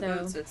across the So-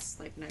 boats, it's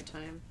like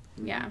nighttime.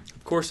 Yeah.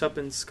 Of course, up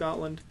in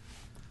Scotland,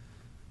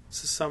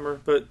 it's the summer,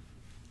 but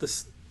the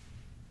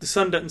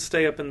sun doesn't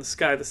stay up in the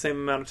sky the same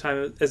amount of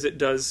time as it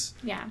does,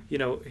 Yeah.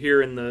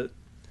 here in the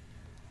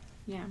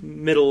Yeah.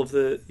 middle of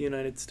the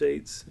United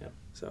States. Yep.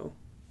 So,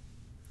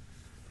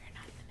 We're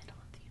not in the middle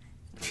of the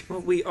United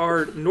well, we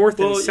are north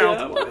and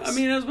southwest. I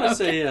mean, I was about to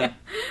say, yeah.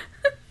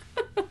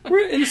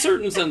 We're, in a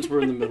certain sense,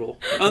 we're in the middle.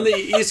 On the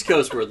East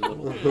Coast, we're in the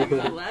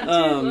middle.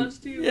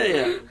 Latitude.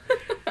 Yeah.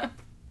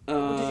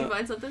 Did you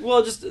find something?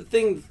 Well, just a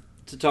thing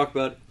to talk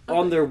about.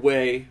 On their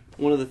way,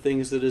 one of the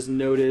things that is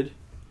noted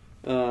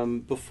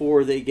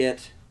before they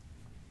get,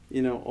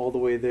 all the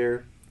way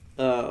there,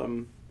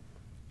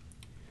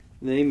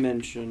 they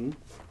mention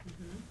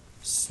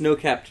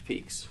snow-capped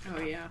peaks. Oh,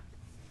 yeah.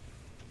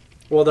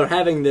 Well, they're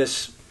having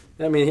this.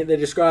 I mean, they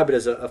describe it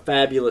as a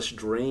fabulous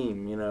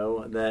dream.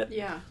 That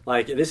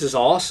like this is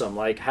awesome.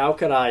 Like, how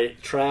could I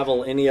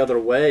travel any other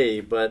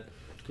way? But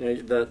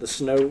the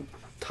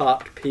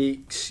snow-topped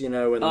peaks. And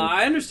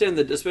I understand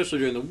that, especially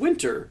during the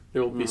winter,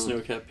 there will be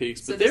snow-capped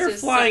peaks. So But this they're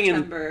is flying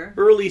September.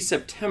 in early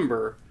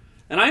September,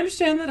 and I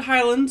understand that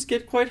highlands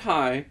get quite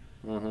high.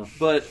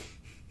 But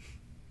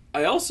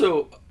I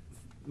also,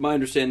 my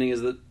understanding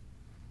is that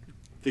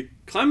the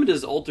climate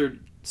has altered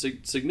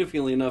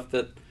significantly enough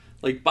that,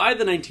 like, by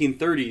the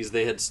 1930s,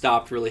 they had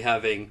stopped really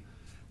having,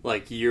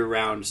 like,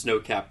 year-round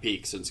snow-capped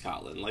peaks in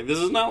Scotland. Like, this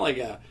is not like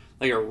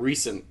a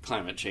recent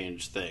climate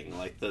change thing.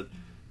 Like,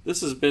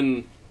 this has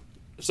been.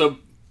 So,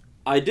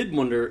 I did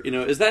wonder,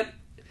 is that?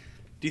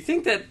 Do you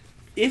think that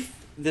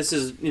if this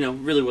is,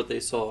 really what they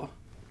saw,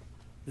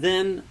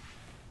 then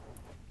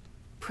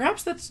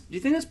perhaps do you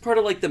think that's part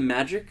of, like, the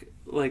magic?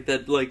 Like,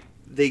 that, like,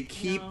 they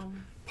keep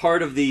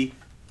part of the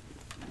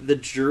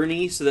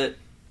journey so that,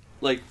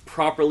 like,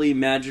 properly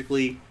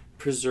magically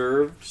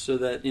preserved so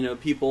that,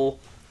 people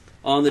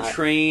on the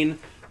train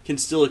can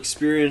still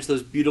experience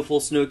those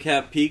beautiful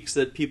snow-capped peaks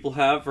that people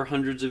have for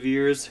hundreds of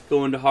years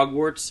going to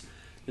Hogwarts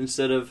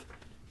instead of,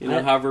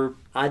 however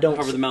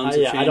the mountains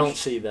have changed. I don't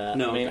see that.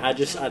 No, I mean,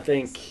 okay. I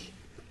think,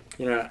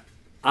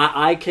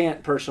 I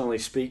can't personally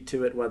speak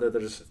to it whether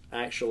there's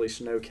actually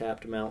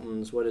snow-capped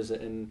mountains. What is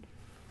it in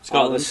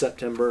Scotland? August,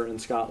 September in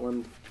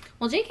Scotland?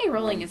 Well, J.K.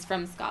 Rowling is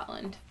from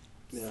Scotland,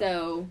 Yeah.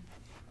 so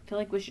I feel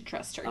like we should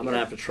trust her. I'm gonna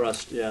have to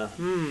trust,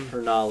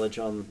 her knowledge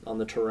on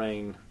the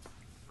terrain.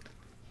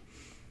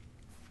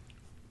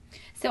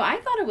 So I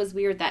thought it was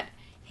weird that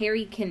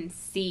Harry can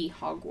see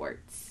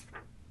Hogwarts.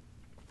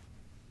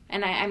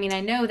 And I mean,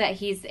 I know that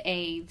he's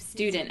a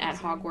student at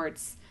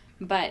Hogwarts,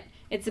 but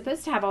it's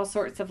supposed to have all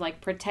sorts of,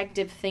 like,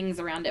 protective things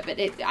around it. But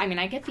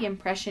I get the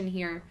impression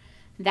here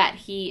that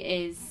he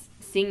is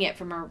seeing it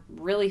from a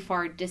really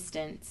far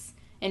distance.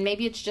 And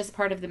maybe it's just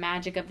part of the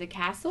magic of the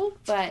castle,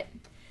 but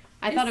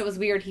I thought it was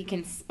weird he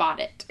can spot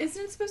it.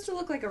 Isn't it supposed to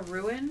look like a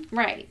ruin?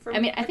 Right. From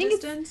I think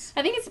distance?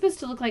 I think it's supposed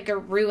to look like a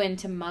ruin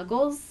to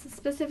Muggles,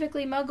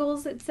 specifically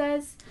Muggles, it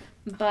says.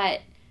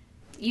 But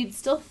you'd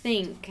still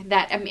think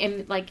that, I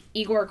mean, like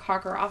Igor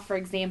Karkaroff, for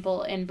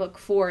example, in book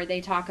 4,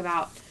 they talk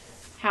about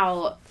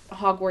how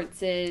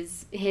Hogwarts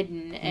is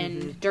hidden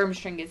and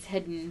Durmstrang is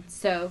hidden.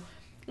 So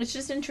it's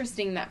just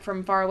interesting that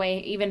from far away,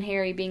 even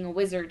Harry, being a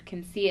wizard,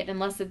 can see it,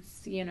 unless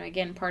it's,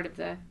 again, part of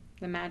the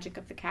magic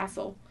of the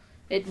castle.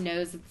 It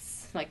knows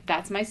it's like,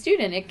 that's my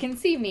student. It can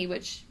see me,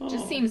 which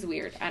just seems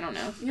weird. I don't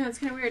know. Yeah, it's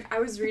kind of weird. I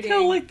was reading. I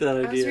kind of like that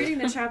idea. I was reading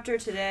the chapter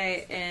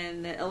today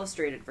in the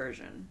illustrated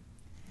version,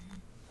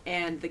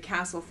 and the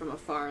castle from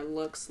afar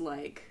looks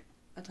like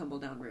a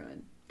tumble-down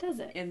ruin. Does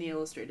it? In the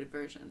illustrated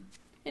version.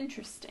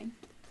 Interesting.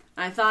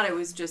 I thought it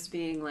was just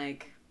being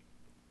like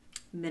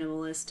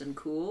minimalist and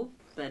cool,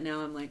 but now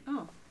I'm like,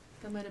 oh,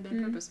 that might have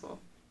been purposeful.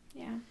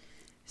 Yeah.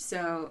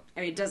 So,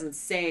 I mean, it doesn't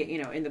say,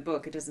 in the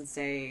book, it doesn't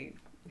say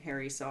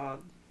Harry saw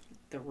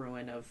the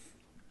ruin of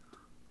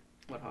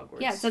what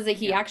Hogwarts. Yeah, it says that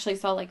he actually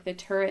saw like the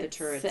turrets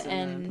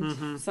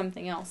and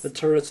something else. The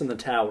turrets and the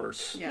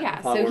towers.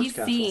 Yeah, so he's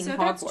seeing so Hogwarts.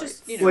 that's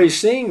just, Well, he's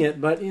seeing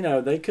it, but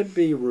they could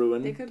be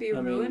ruined. They could be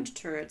ruined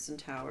turrets and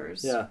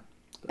towers. Yeah.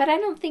 But I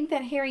don't think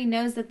that Harry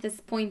knows at this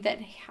point that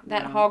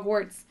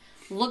Hogwarts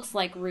looks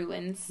like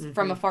ruins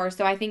from afar.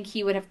 So I think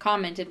he would have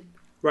commented,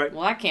 right?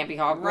 Well, that can't be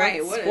Hogwarts.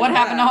 Right. What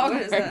happened to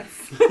Hogwarts?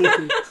 What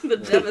is that? The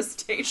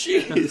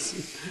devastation.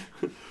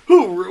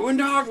 Who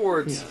ruined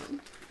Hogwarts? Yeah.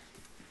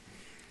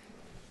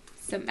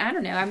 So I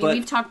don't know. I mean,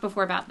 we've talked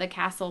before about the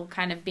castle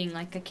kind of being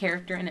like a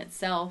character in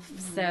itself.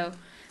 So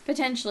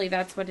potentially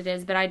that's what it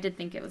is. But I did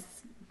think it was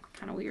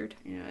kind of weird.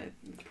 Yeah,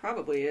 it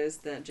probably is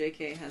that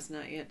JK has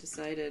not yet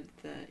decided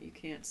that you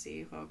can't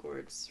see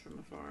Hogwarts from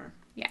afar.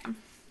 Yeah.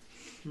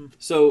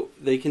 So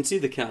they can see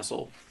the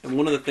castle, and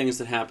one of the things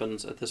that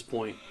happens at this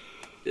point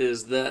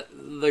is that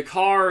the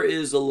car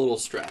is a little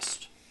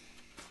stressed.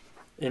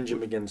 Engine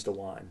begins to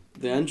whine.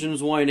 The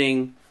engine's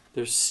whining.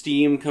 There's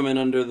steam coming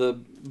under the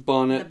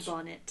bonnet. The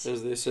bonnet.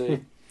 As they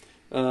say.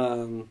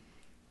 And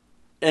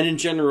in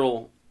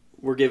general,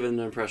 we're given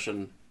an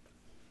impression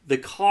the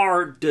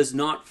car does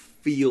not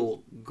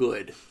feel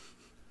good.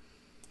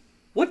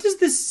 What does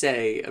this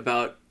say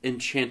about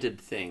enchanted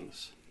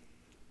things?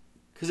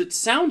 Because it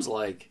sounds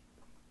like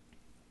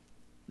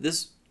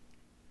this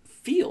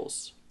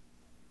feels.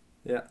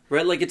 Yeah.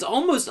 Right? Like it's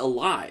almost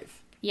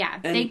alive. Yeah.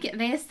 And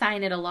they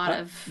assign it a lot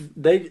of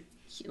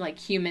like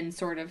human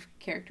sort of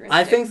characteristics.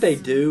 I think they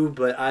do,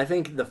 but I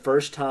think the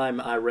first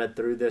time I read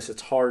through this,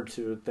 it's hard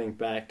to think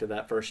back to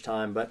that first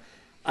time, but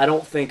I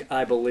don't think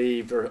I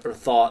believed or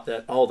thought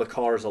that, the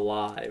car's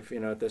alive,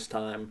 at this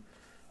time.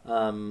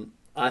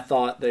 I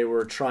thought they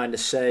were trying to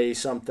say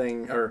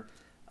something, or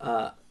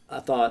I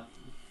thought,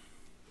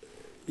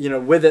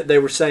 with it, they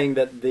were saying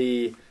that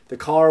the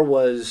car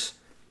was,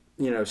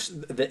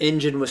 the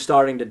engine was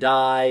starting to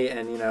die,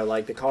 and,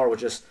 like the car was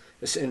just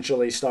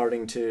essentially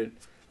starting to,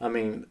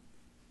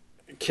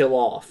 kill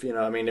off.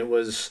 It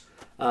was,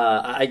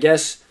 I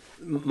guess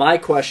my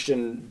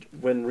question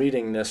when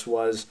reading this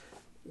was,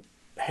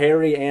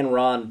 Harry and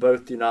Ron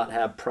both do not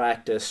have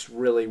practice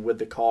really with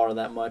the car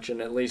that much,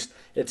 and at least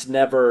it's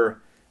never,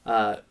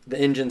 the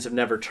engines have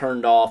never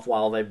turned off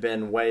while they've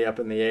been way up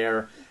in the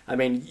air.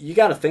 You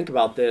got to think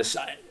about this.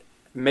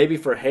 Maybe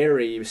for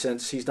Harry,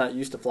 since he's not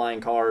used to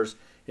flying cars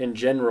in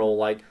general,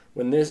 like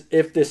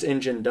if this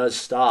engine does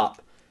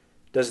stop,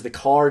 does the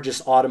car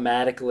just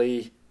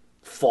automatically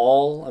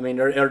fall?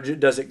 Or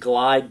does it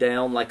glide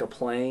down like a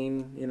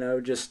plane?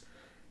 Just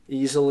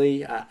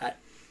easily.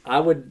 I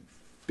would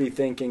be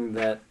thinking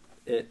that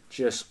it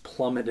just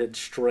plummeted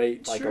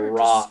straight like a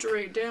rock. Just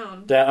straight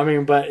down.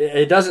 But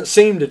it doesn't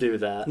seem to do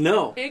that.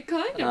 No. It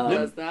kind of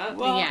does that.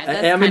 Well,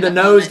 yeah, the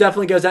nose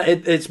definitely goes down.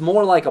 It's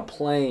more like a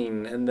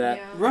plane in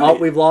that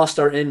we've lost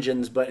our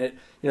engines, but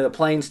the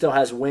plane still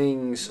has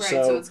wings. Right,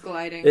 so it's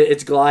gliding.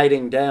 It's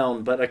gliding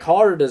down, but a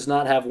car does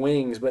not have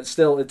wings, but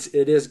still it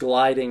is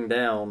gliding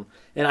down.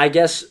 And I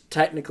guess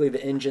technically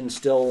the engine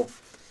still,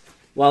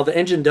 the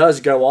engine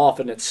does go off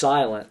and it's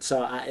silent,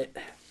 so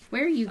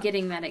where are you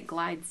getting that it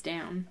glides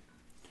down?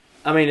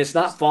 It's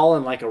not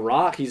falling like a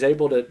rock. He's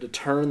able to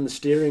turn the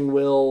steering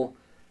wheel,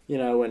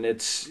 and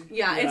it's...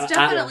 Yeah, it's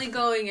definitely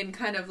going in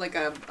kind of like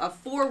a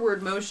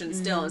forward motion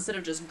still, instead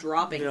of just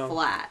dropping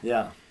flat.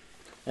 Yeah.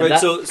 Right,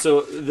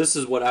 so this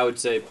is what I would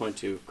say, point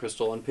to,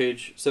 Crystal. On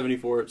page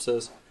 74 it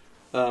says,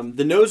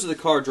 the nose of the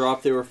car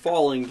dropped, they were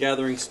falling,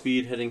 gathering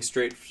speed, heading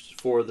straight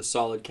for the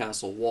solid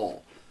castle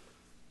wall.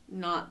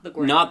 Not the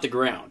ground. Not the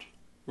ground,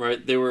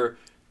 right? They were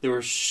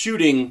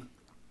shooting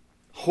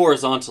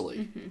horizontally.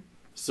 Mm-hmm.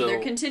 So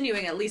they're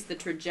continuing at least the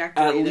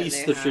trajectory.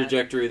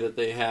 Trajectory that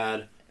they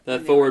had.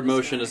 That forward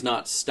motion is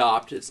not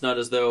stopped. It's not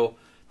as though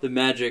the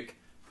magic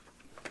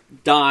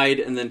died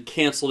and then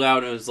canceled out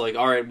and it was like,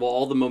 all right, well,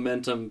 all the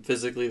momentum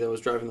physically that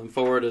was driving them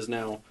forward is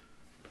now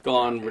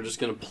gone. We're just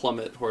going to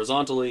plummet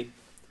horizontally.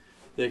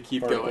 They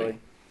keep going.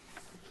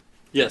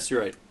 Yes,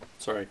 you're right.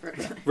 sorry,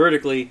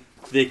 vertically.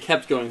 They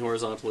kept going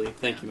horizontally.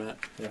 Thank you, Matt.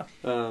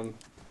 Yeah.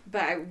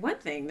 But one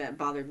thing that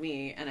bothered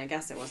me, and I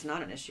guess it was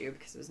not an issue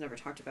because it was never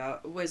talked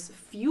about, was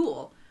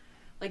fuel.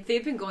 Like,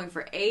 they've been going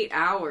for 8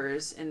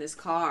 hours in this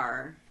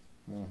car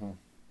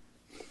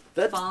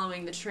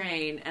following the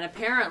train, and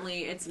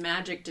apparently it's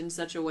magicked in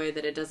such a way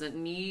that it doesn't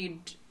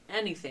need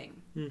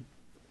anything.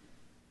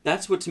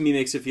 That's what to me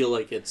makes it feel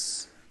like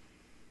there's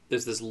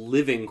this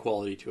living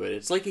quality to it.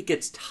 It's like it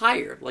gets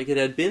tired. Like it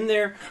had been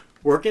there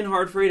working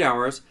hard for 8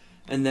 hours,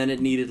 and then it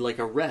needed like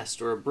a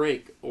rest or a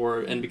break,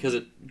 and because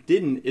it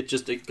didn't,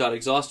 it got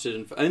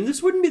exhausted. And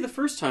this wouldn't be the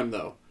first time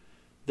though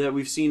that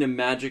we've seen a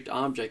magicked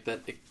object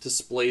that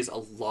displays a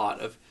lot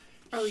of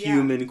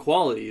human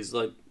qualities.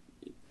 Like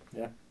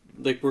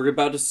we're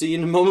about to see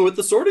in a moment with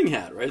the Sorting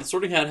Hat, right? The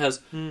Sorting Hat has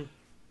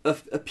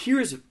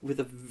appears with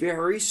a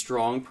very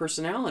strong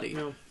personality.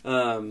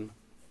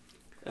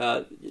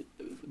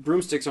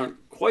 Broomsticks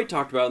aren't quite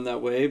talked about in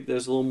that way.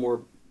 There's a little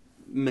more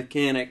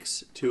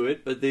mechanics to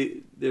it, but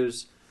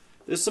there's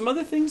some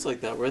other things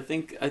like that where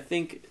I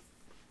think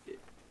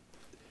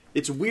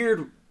it's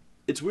weird.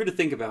 It's weird to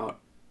think about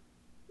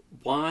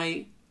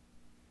why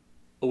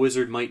a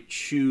wizard might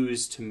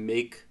choose to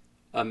make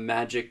a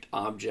magicked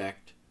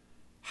object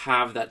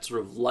have that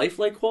sort of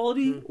lifelike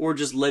quality, or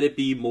just let it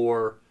be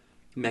more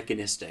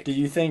mechanistic. Do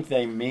you think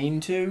they mean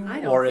to,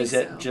 I don't or think is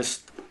it so.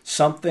 just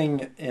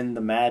something in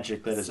the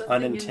magic that is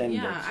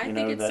unintended? I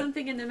think it's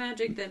something in the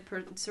magic that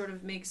sort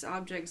of makes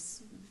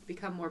objects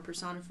become more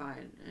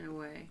personified in a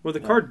way. Well, the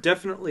card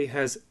definitely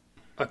has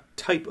a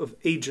type of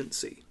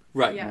agency.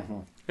 Right. Yeah.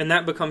 And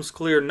that becomes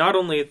clear not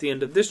only at the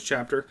end of this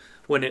chapter,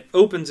 when it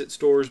opens its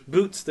doors,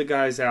 boots the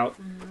guys out,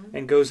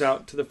 and goes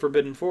out to the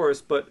Forbidden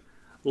Forest, but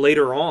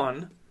later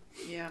on,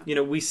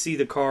 we see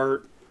the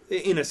car,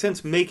 in a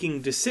sense,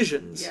 making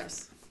decisions.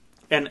 Yes.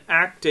 And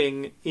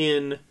acting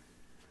in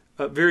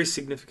very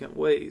significant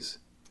ways.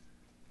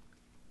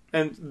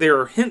 And there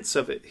are hints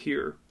of it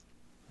here,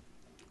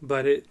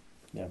 but it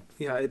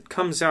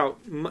comes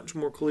out much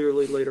more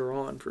clearly later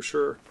on, for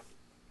sure.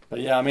 But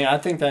yeah, I mean, I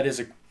think that is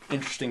an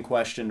interesting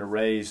question to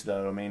raise,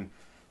 though. I mean,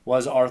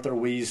 was Arthur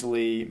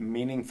Weasley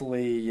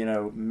meaningfully,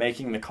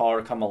 making the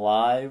car come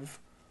alive?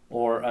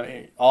 Or, I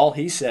mean, all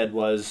he said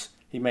was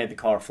he made the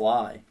car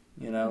fly.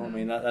 I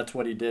mean, that's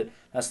what he did.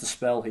 That's the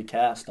spell he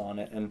cast on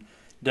it. And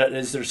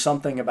is there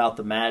something about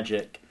the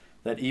magic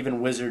that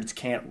even wizards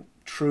can't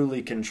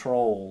truly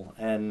control,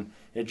 and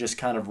it just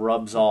kind of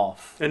rubs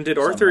off? And did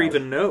Arthur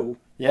even know?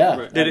 Yeah.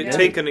 Right. Did it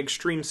take an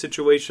extreme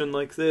situation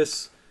like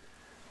this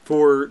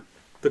for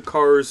the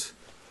car's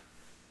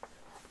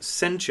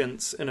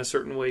sentience in a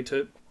certain way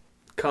to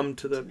come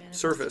to the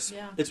surface?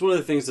 Yeah. It's one of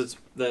the things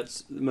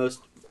that's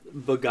most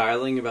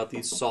beguiling about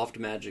these soft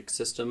magic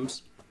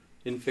systems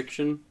in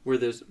fiction, where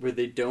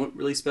they don't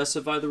really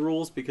specify the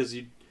rules, because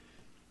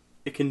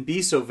it can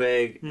be so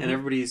vague, and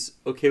everybody's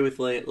okay with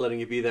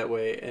letting it be that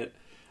way.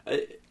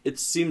 And it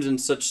seems in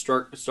such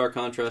stark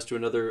contrast to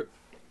another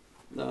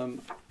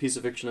piece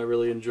of fiction I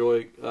really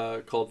enjoy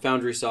called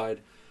Foundry Side,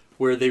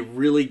 where they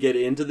really get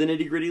into the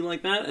nitty gritty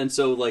like that. And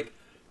so, like,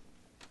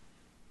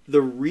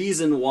 the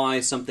reason why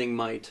something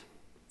might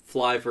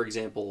fly, for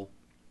example,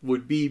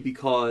 would be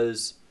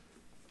because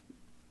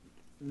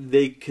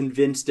they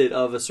convinced it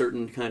of a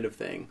certain kind of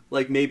thing.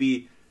 Like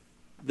maybe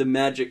the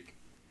magic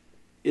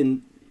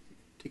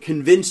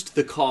convinced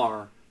the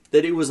car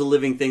that it was a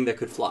living thing that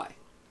could fly.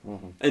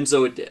 And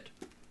so it did.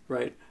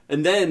 Right?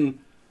 And then,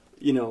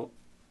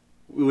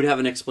 we would have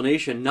an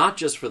explanation not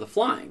just for the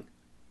flying,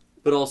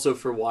 but also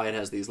for why it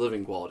has these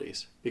living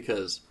qualities.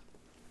 Because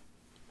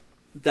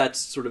that's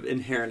sort of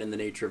inherent in the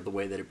nature of the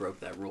way that it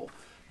broke that rule.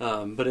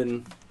 But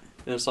in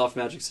a soft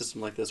magic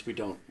system like this, we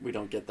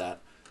don't get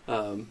that.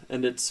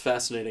 And it's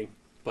fascinating,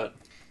 but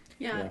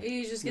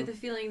you just get the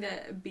feeling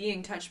that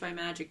being touched by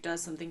magic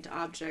does something to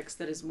objects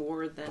that is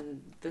more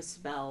than the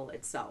spell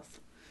itself.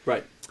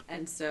 Right.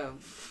 And so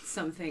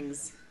some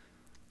things...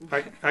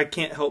 I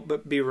can't help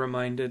but be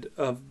reminded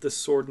of the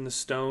Sword and the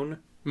Stone.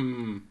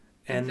 And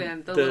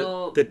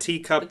the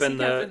teacup and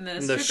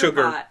the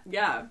sugar. Pot.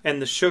 Yeah.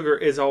 And the sugar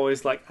is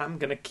always like, I'm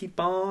going to keep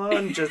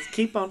on, just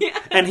keep on.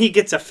 And he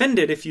gets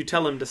offended if you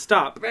tell him to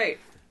stop. Right.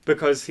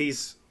 Because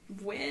he's...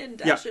 Win,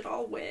 dash it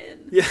all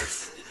win.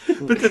 Yes.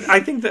 But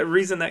I think the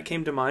reason that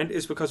came to mind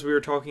is because we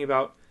were talking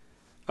about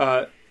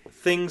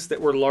things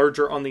that were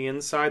larger on the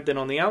inside than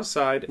on the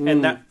outside.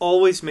 And that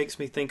always makes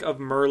me think of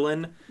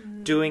Merlin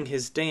doing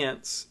his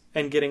dance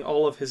and getting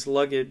all of his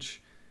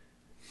luggage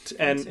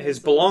and his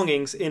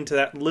belongings into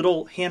that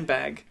little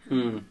handbag.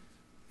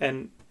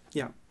 And,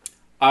 I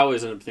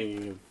always end up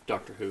thinking of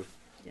Doctor Who.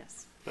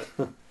 Yes. But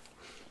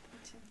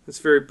it's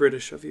very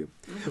British of you.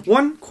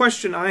 One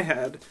question I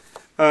had...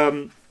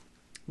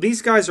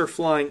 these guys are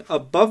flying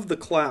above the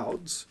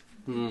clouds,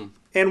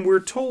 and we're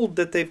told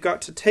that they've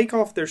got to take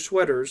off their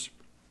sweaters,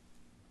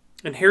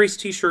 and Harry's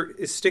t-shirt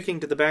is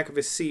sticking to the back of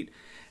his seat,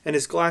 and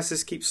his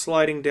glasses keep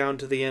sliding down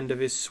to the end of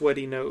his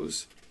sweaty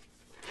nose.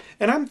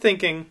 And I'm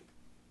thinking,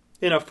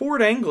 in a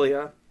Ford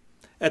Anglia,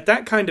 at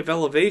that kind of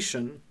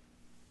elevation,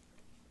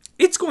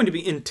 it's going to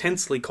be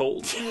intensely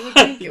cold.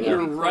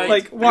 You're right.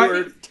 Like, why?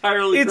 You're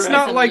entirely It's correct.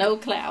 not Some like low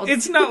clouds.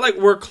 it's not like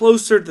we're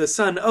closer to the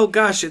sun. Oh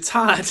gosh, it's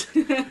hot.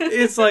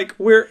 It's like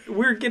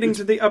we're getting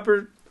to the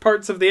upper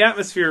parts of the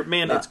atmosphere.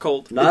 Man, it's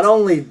cold. Not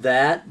only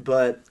that,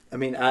 but I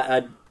mean,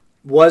 I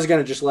was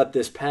going to just let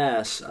this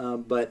pass,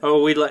 but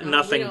Oh, we let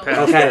nothing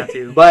pass, okay.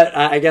 Matthew. But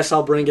I guess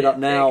I'll bring it up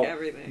now. Take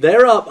everything.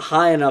 They're up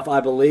high enough,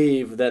 I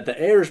believe, that the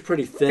air is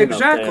pretty thin.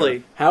 Exactly.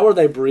 Up there. How are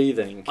they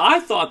breathing? I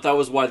thought that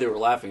was why they were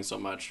laughing so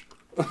much.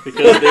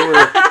 Because they were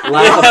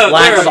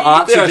Lack of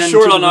oxygen. They are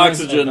short to on the-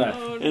 oxygen,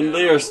 Okay. and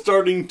they are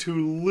starting to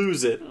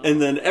lose it.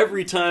 And then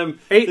every time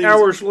 8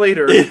 hours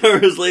later, 8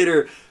 hours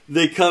later,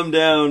 they come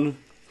down.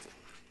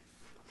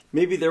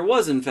 Maybe there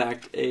was, in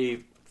fact, a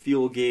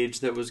fuel gauge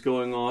that was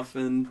going off,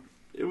 and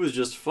it was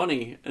just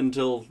funny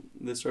until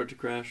they start to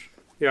crash.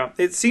 yeah,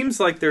 it seems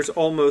like there's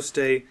almost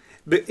in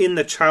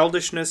the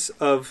childishness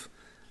of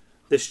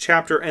this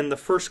chapter and the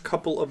first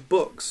couple of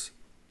books,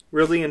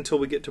 really until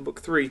we get to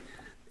book 3.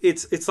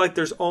 It's like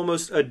there's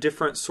almost a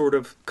different sort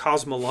of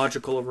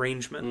cosmological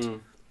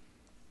arrangement.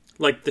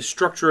 Like the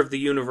structure of the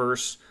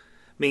universe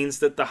means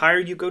that the higher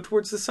you go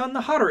towards the sun,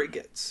 the hotter it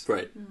gets.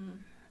 Right.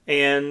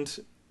 And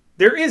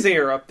there is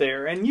air up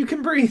there, and you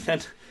can breathe.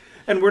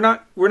 And we're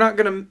not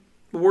going to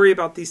worry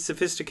about these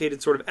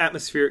sophisticated sort of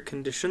atmospheric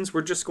conditions.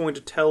 We're just going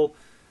to tell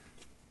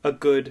a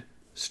good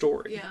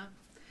story. Yeah.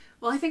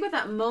 Well, I think what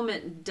that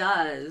moment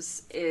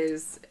does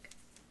is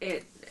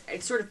it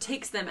sort of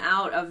takes them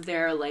out of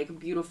their like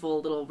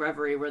beautiful little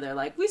reverie where they're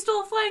like, we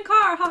stole a flying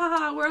car, ha ha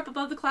ha, we're up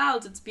above the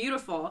clouds, it's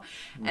beautiful.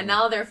 And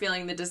now they're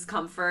feeling the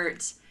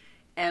discomfort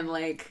and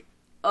like,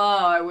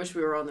 oh, I wish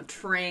we were on the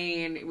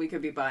train, we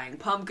could be buying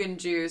pumpkin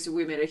juice,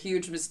 we made a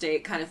huge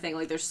mistake kind of thing.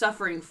 Like they're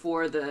suffering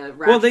for the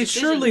rash Well, they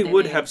decisions surely they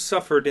would made. have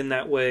suffered in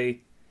that way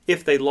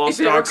if they lost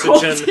they were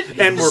oxygen cold.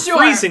 and were Sure.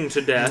 freezing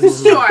to death.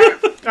 Sure.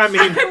 I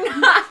mean,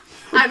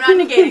 I'm not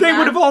negating they that.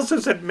 would have also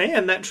said,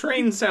 man, that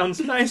train sounds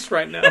nice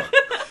right now.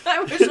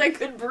 I wish I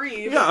could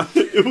breathe. Yeah.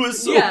 It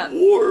was so Yeah.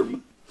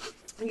 warm.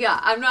 Yeah,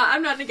 I'm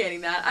not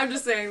negating that. I'm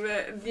just saying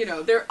that, you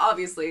know, they're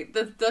obviously,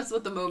 that's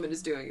what the moment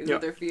is doing, is Yeah,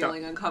 that they're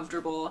feeling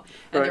uncomfortable, and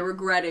Right. they're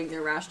regretting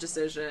their rash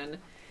decision,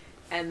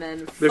 and then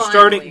They're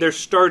finally,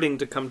 starting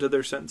to come to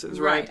their senses,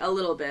 right? a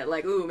little bit,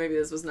 like, ooh, maybe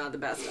this was not the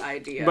best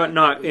idea. But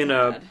not that we in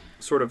a had.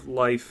 sort of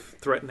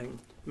life-threatening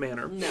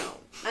manner. No.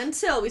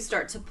 Until we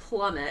start to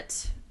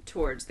plummet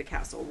towards the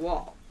castle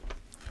wall.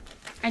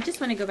 I just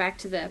want to go back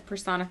to the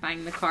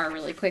personifying the car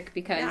really quick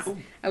because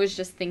I was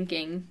just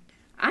thinking,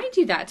 I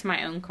do that to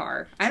my own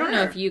car. I don't know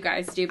Sure. if you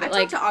guys do, I but talk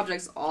like, to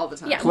objects all the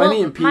time. yeah, Plenty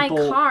well, of people-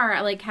 my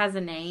car like has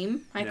a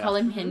name. I Yeah. call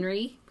him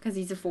Henry because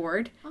he's a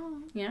Ford. Oh.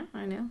 Yeah,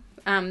 I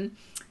know.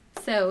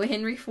 So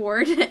Henry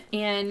Ford,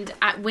 and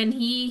when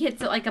he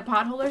hits like a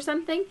pothole or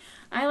something,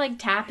 I like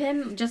tap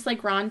him just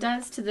like Ron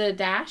does to the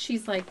dash.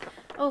 He's like,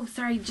 "Oh,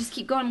 sorry, just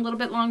keep going a little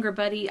bit longer,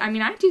 buddy." I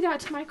mean, I do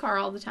that to my car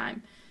all the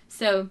time.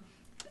 So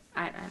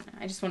I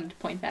just wanted to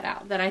point that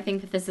out. That I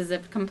think that this is a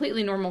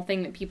completely normal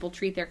thing that people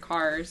treat their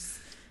cars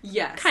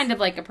Yes. kind of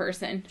like a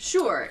person.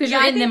 Sure. 'Cause you're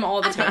I in them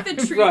all the I think the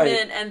time. treatment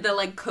Right. and the,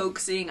 like,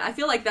 coaxing, I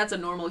feel like that's a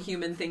normal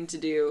human thing to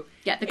do.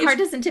 Yeah, the car It's-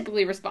 doesn't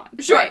typically respond.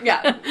 Sure, Right.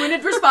 yeah. When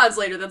it responds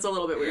later, that's a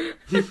little bit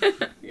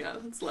weird. Yeah,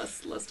 it's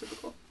less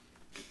typical.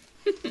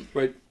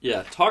 Right.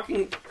 Yeah.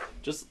 Talking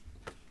just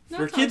No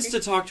for kids talking.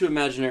 to talk to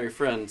imaginary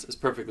friends is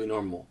perfectly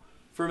normal.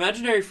 For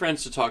imaginary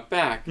friends to talk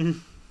back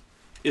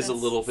is a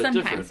little bit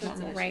Sometimes different.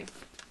 normal, right?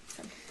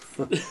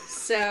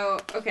 So,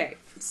 okay.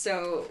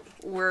 So,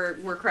 we're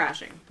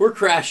crashing. We're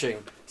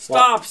crashing.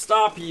 Stop!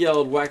 Stop! He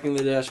yelled, whacking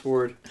the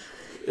dashboard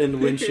and the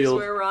Here's windshield.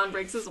 where Ron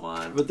breaks his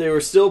wand. But they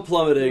were still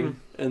plummeting,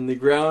 and the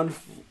ground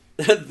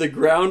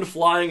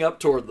flying up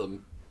toward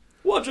them.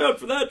 Watch out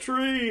for that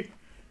tree!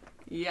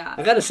 Yeah.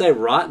 I gotta say,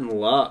 rotten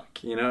luck.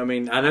 You know, I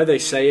mean, I know they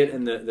say it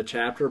in the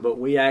chapter, but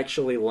we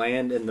actually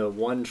land in the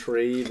one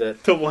tree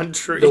that The one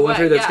tree. that's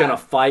Yeah. gonna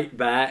fight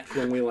back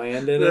when we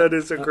land in That it.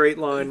 is a great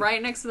line. Right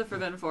next to the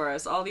Forbidden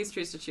Forest. All these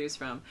trees to choose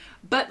from.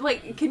 But,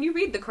 like, can you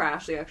read the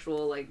crash, the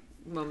actual, like,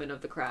 moment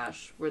of the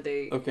crash where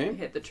they Okay.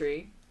 hit the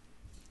tree?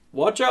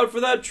 Watch out for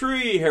that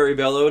tree! Harry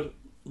bellowed,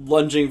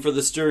 lunging for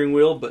the steering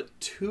wheel, but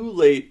too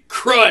late.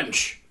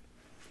 Crunch!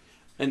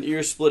 An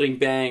ear-splitting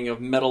bang of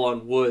metal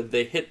on wood.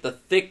 They hit the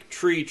thick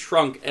tree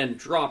trunk and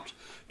dropped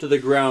to the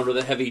ground with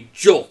a heavy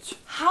jolt.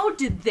 How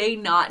did they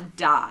not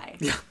die?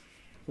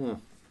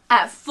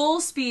 At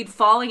full speed,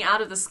 falling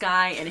out of the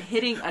sky and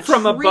hitting a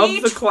From tree above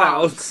the trunk.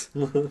 clouds.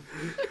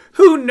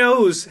 Who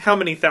knows how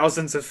many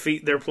thousands of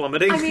feet they're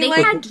plummeting? I mean, They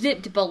like, had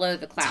dipped below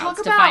the clouds talk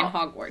to find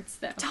about- Hogwarts,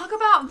 though. talk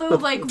about the,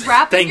 like,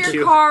 wrapping Thank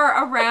your you.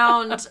 car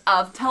around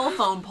a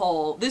telephone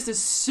pole. This is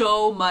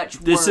so much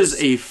worse. This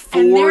is a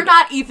And they're Ford...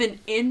 not even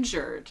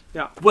injured.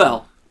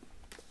 Well,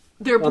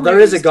 They're Well, bruised. there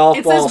is a golf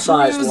It ball says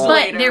size bruised lump.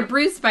 But later. they're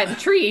bruised by the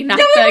tree, not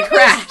No, the they're by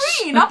crash. the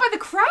tree, not by the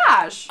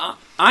crash.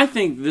 I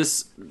think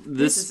this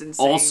is insane.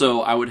 also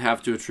I would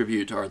have to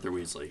attribute to Arthur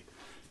Weasley.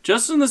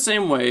 Just in the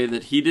same way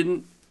that he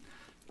didn't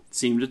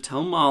seem to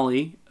tell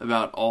Molly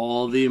about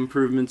all the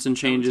improvements and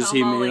changes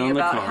he made on the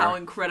car. About how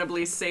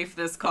incredibly safe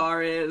this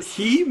car is.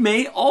 He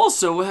may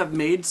also have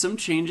made some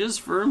changes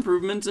for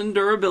improvements in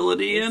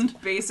durability It's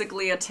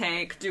basically a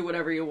tank. Do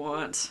whatever you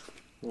want.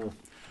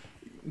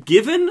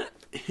 Given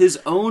his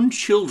own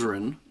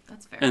children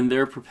That's fair. and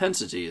their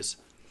propensities,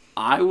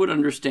 I would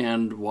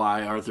understand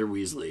why Arthur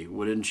Weasley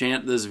would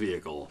enchant this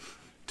vehicle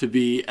to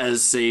be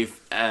as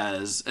safe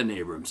as an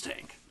Abrams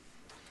tank.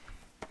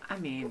 I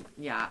mean,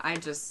 yeah, I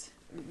just...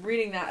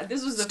 Reading that,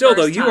 this was the Still, first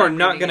though, you time are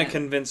not reading going to it.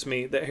 convince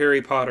me that Harry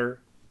Potter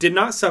did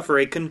not suffer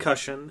a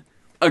concussion,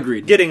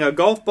 Agreed. getting a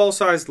golf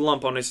ball-sized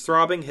lump on his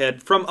throbbing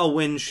head from a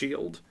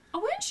windshield. A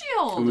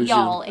windshield! Windshield.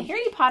 Y'all,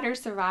 Harry Potter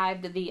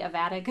survived the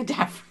Avada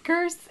Kedavra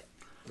curse.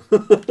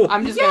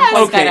 I'm just going to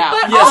point that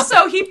out. But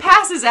also, he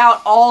passes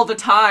out all the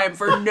time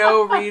for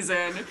no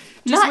reason. Just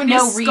Not when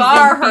no his reason,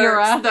 scar hurts,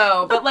 Vera.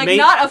 though. But, like, May-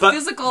 not a but-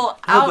 physical No,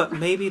 out... but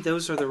maybe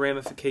those are the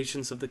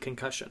ramifications of the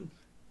concussion.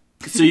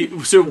 I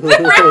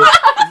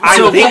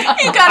think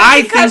He got a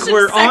I think concussion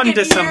we're second on to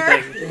year.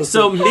 something.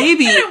 So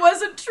maybe It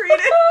wasn't treated.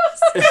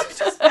 He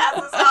just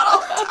passes out all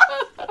the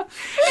time.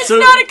 It's So-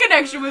 not a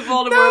connection with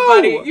Voldemort, No.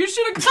 buddy. You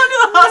should have gone to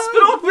the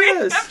hospital right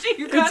Yes. after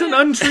you got It's an it.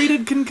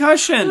 untreated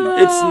concussion.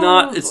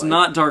 it's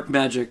not dark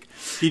magic.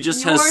 He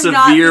just has You're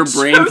not severe the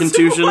brain chosen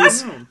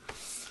contusions. one.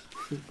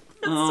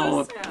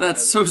 Oh, so sad.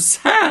 that's so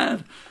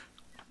sad.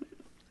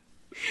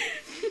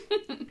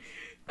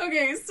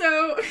 Okay,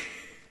 so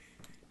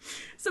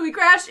we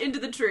crash into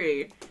the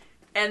tree,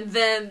 and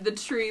then the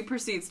tree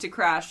proceeds to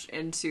crash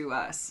into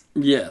us,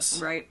 Yes.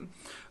 right?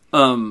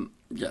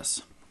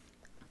 Yes.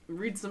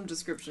 Read some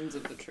descriptions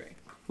of the tree.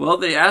 Well,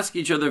 they ask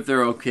each other if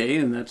they're okay,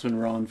 and that's when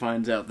Ron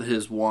finds out that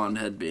his wand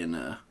had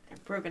been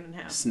Broken in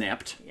half.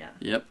 snapped. Yeah.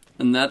 Yep.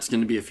 And that's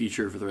going to be a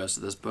feature for the rest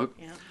of this book.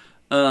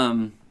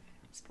 Yeah.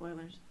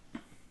 Spoilers.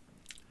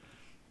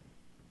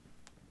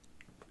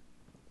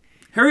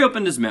 Harry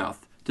opened his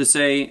mouth to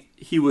say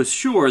he was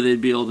sure they'd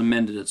be able to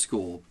mend it at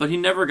school, but he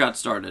never got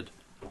started.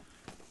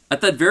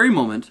 At that very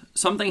moment,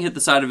 something hit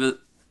the side of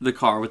the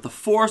car with the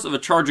force of a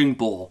charging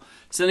bull,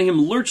 sending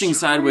him lurching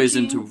sideways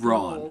into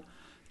Ron, bull.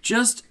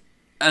 just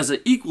as an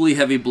equally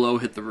heavy blow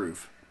hit the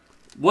roof.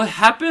 What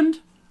happened?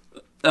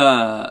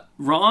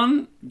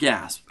 Ron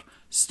gasped,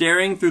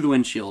 staring through the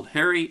windshield.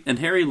 Harry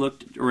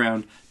looked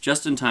around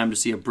just in time to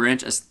see a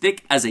branch as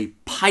thick as a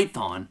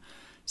python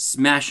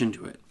smash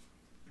into it.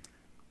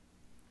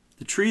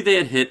 The tree they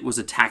had hit was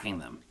attacking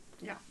them.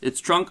 Yeah. Its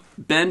trunk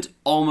bent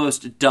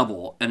almost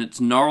double, and its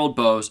gnarled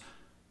boughs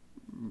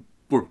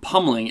were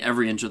pummeling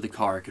every inch of the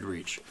car it could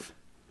reach.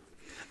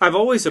 I've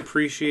always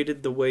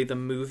appreciated the way the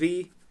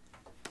movie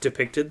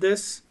depicted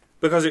this,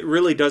 because it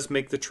really does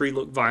make the tree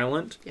look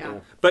violent.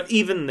 Yeah. But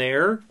even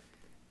there,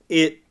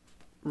 it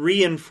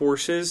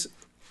reinforces,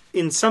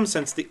 in some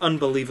sense, the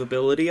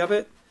unbelievability of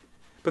it.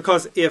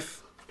 Because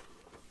if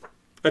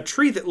a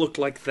tree that looked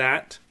like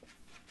that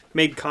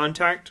made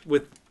contact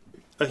with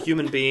a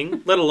human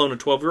being, let alone a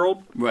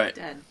 12-year-old, Right.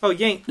 Dead. oh,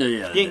 you ain't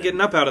getting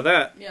up out of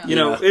that. Yeah. You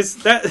know, Yeah. it's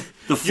that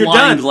The you're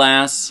flying done.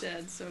 glass.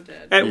 Dead, so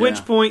dead. At Yeah.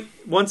 which point,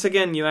 once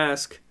again, you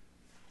ask,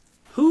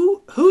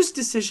 whose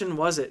decision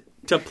was it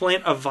to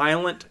plant a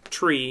violent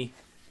tree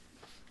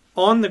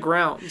on the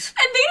grounds?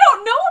 And they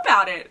don't know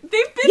about it.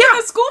 They've been Yeah. in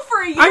the school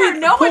for a year. I mean,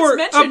 no poor- one's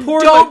mentioned, a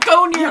poor, don't like-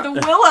 go near yeah. the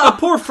willow. A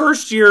poor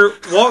first year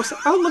walks.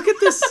 Oh, look at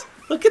this!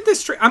 Look at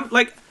this tree. I'm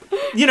like,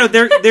 you know,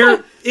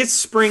 they're. It's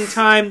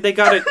springtime. They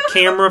got a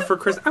camera for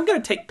Christmas. I'm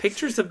gonna take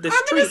pictures of this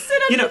I'm tree. gonna sit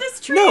you under know, this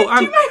tree no,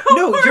 and do my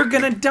homework. you're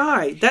gonna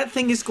die. That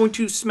thing is going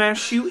to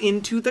smash you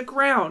into the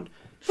ground.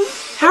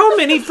 How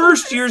many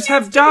first years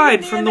have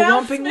died from the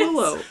Whomping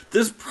Willow?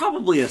 There's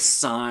probably a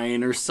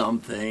sign or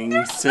something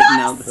sitting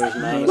out there. There's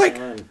not a Like,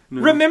 sign.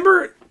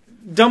 remember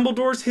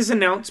Dumbledore's his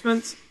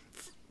announcements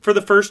for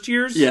the first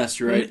years? Yes,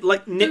 you're right.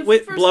 Like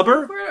nitwit first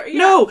blubber? quarter,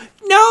 yeah.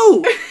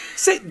 No!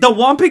 Say, the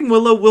Whomping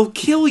Willow will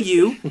kill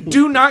you.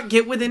 Do not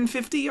get within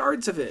 50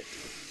 yards of it.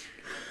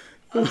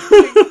 Oh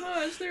my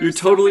gosh, there You're are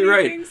so totally many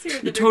right. things here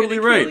that You're are totally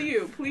gonna right. Kill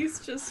you. Please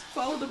just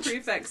follow the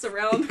prefects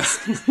around.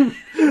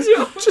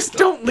 Just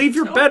don't leave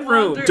your Don't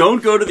bedroom. wander.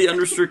 Don't go to the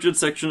unrestricted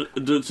section,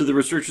 to the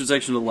restricted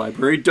section of the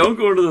library. Don't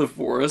go into the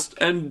forest,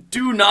 and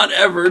do not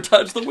ever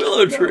touch the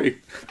willow tree.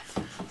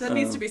 That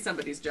needs to be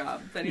somebody's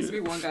job. That needs to be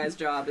one guy's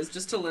job, is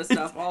just to list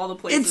off all the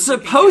places. It's that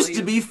can supposed kill to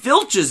you. be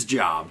Filch's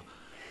job,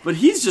 but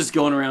he's just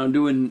going around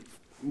doing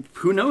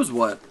who knows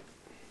what.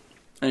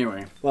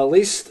 Anyway, Well, at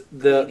least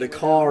the Without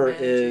car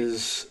magic.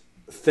 is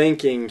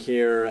thinking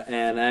here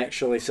and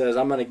actually says,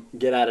 I'm going to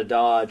get out of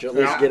Dodge. At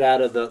least Yeah. get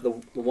out of the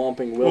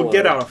Whomping Willow. Well,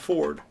 get out of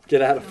Ford.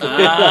 Get out of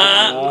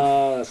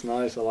Oh, that's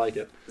nice. I like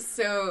it.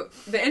 So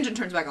the engine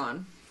turns back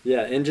on.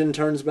 Yeah, engine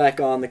turns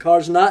back on. The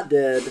car's not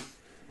dead.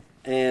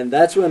 And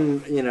that's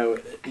when,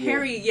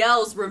 Harry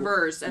yells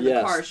reverse, and the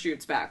Yes. car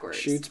shoots backwards.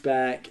 shoots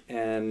back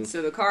and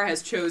So the car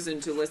has chosen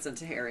to listen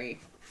to Harry.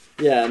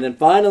 yeah, and then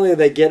finally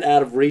they get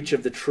out of reach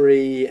of the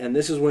tree, and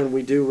this is when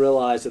we do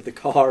realize that the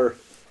car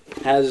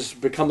has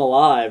become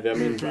alive. I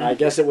mean, I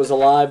guess it was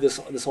alive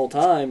this whole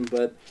time,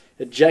 but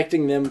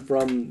ejecting them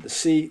from the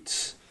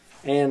seats,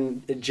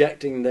 and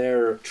ejecting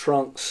their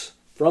trunks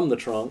from the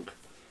trunk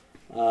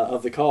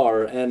of the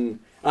car. And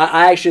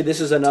I actually, this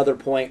is another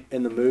point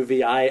in the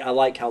movie. I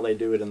like how they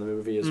do it in the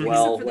movie as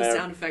well. Except for the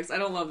sound effects. I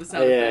don't love the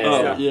sound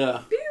effects.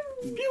 Yeah.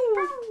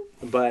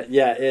 But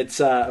yeah, it's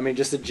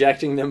just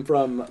ejecting them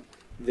from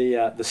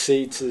the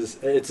seats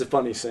it's a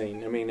funny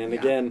scene. I mean, and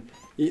again,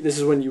 this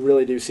is when you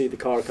really do see the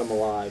car come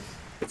alive.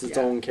 It's its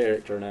own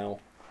character now.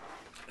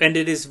 And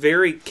it is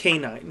very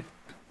canine.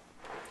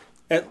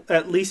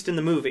 At least in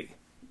the movie.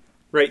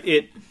 Right?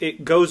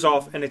 It goes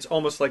off and it's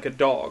almost like a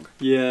dog.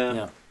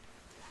 Yeah.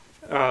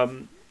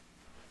 I'm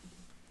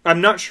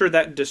not sure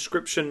that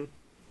description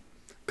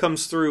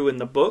comes through in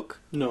the book.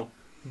 No.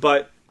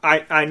 But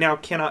I now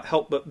cannot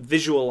help but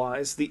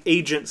visualize the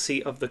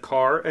agency of the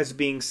car as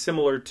being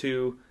similar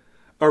to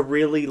a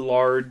really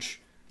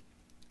large,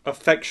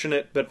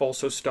 affectionate, but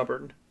also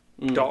stubborn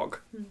dog.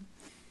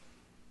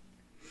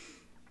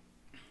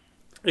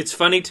 It's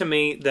funny to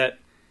me that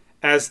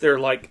as they're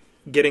like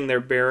getting their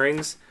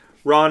bearings,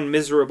 Ron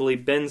miserably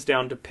bends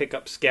down to pick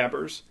up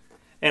Scabbers.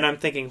 And I'm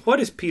thinking, what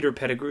is Peter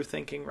Pettigrew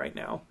thinking right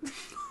now?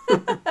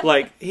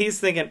 Like, he's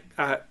thinking,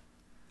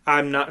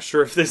 I'm not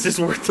sure if this is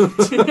worth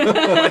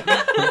it.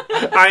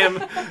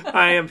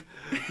 I am,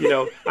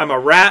 I'm a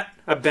rat.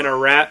 I've been a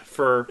rat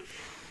for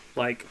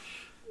like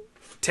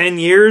 10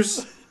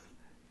 years.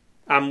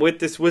 I'm with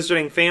this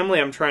wizarding family.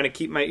 I'm trying to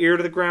keep my ear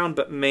to the ground,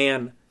 but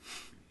man,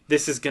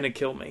 this is going to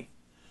kill me.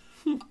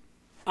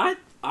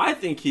 I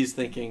think he's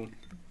thinking,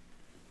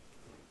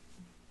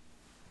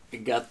 I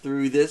got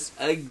through this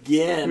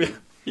again.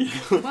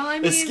 Well, I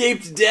mean,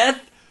 escaped death.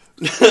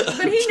 But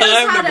he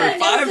knows how to.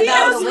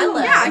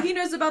 5,000. Yeah, he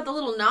knows about the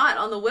little knot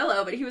on the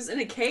willow, but he was in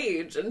a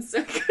cage and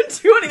so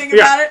couldn't do anything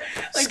about it.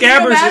 Like,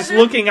 Scabbers is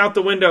looking out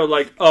the window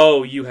like,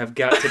 "Oh, you have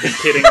got to be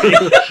kidding me!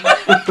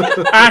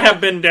 I have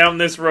been down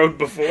this road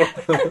before."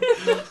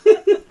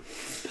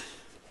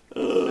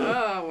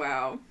 Oh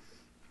wow!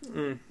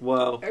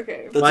 Wow.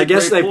 Okay. Well, I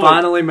guess they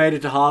finally made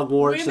it to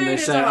Hogwarts, and they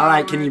say, "All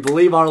right, can you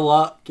believe our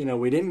luck?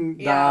 We didn't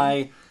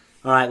die.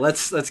 All right,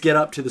 let's get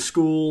up to the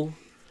school."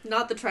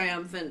 Not the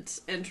triumphant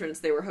entrance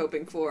they were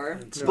hoping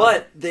for.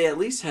 But they at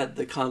least had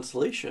the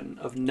consolation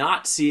of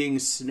not seeing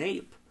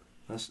Snape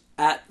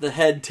at the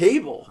head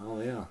table.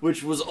 Oh, yeah.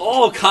 Which was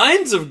all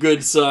kinds of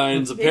good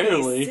signs,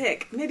 apparently. Maybe he's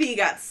sick. Maybe he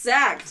got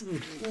sacked.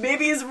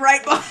 Maybe he's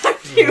right behind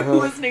you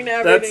listening to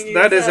everything you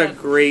said. That is a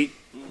great...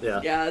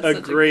 Yeah,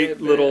 a great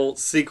little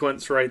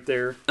sequence right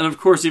there. And of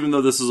course, even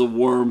though this is a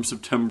warm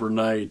September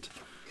night...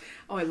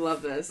 Oh, I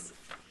love this.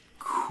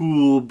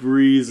 Cool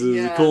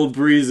breezes, cold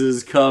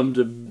breezes come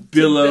to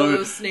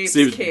billow Snape's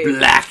cape.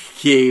 Black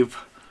cape,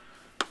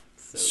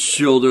 so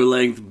shoulder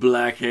length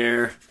black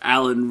hair,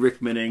 Alan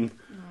Rickmaning.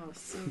 Oh,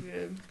 so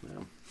good.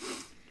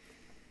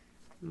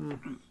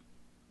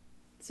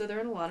 So they're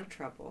in a lot of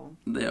trouble.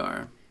 They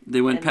are.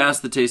 They went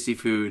past the tasty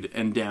food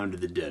and down to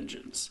the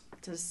dungeons.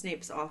 To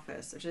Snape's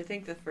office, which I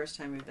think the first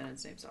time we've been in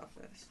Snape's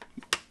office.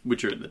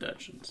 Which are in the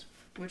dungeons.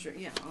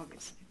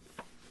 Obviously.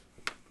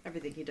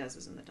 Everything he does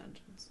is in the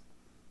dungeons.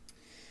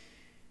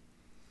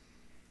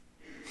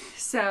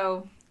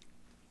 So,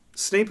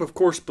 Snape, of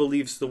course,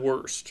 believes the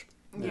worst.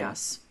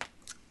 Yes.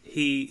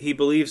 He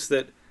believes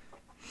that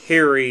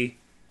Harry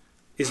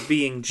is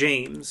being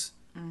James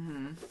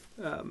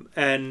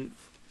and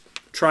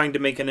trying to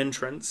make an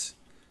entrance.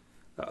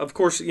 Of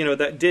course,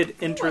 that did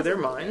enter their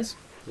minds.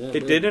 Yeah,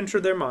 it did enter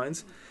their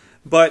minds.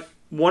 But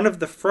one of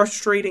the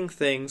frustrating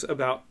things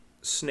about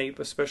Snape,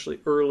 especially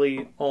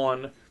early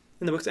on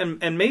in the books,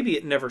 and maybe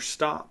it never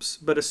stops,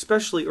 but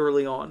especially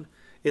early on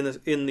in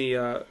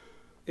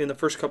the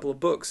first couple of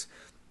books,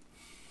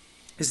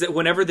 is that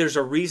whenever there's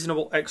a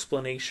reasonable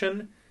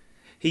explanation,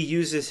 he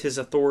uses his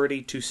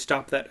authority to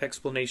stop that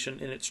explanation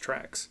in its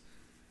tracks.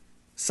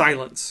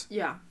 Silence.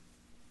 Yeah.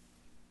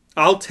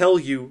 I'll tell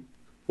you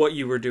what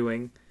you were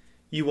doing.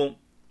 You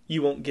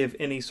won't give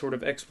any sort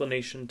of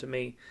explanation to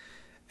me.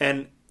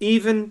 And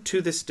even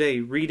to this day,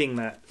 reading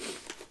that,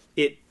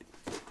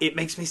 it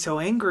makes me so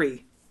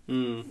angry.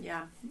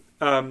 Yeah.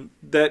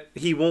 That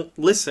he won't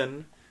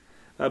listen.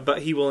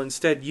 But he will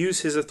instead use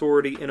his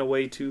authority in a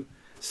way to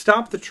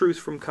stop the truth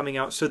from coming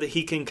out so that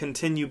he can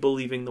continue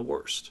believing the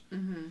worst.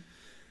 Mm-hmm.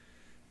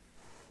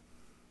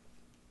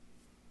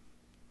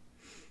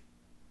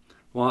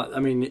 Well,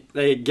 I mean,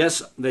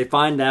 they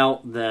find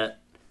out that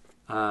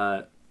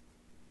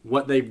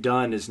what they've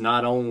done is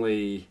not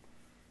only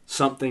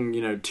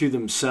something, to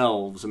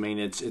themselves. I mean,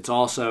 it's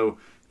also,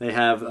 they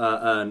have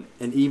an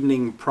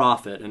Evening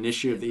Prophet, an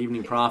issue of the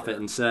Evening Prophet,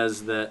 and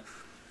says that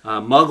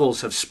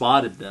Muggles have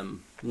spotted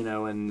them.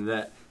 And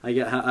that I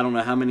don't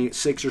know how many,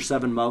 6 or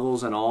 7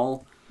 Muggles in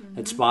all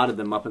had spotted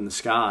them up in the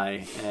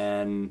sky,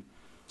 and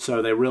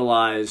so they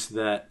realized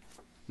that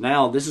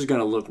now this is going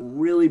to look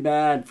really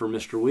bad for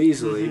Mr.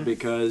 Weasley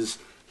because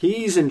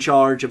he's in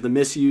charge of the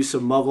misuse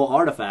of Muggle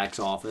artifacts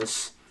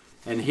office,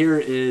 and here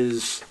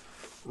is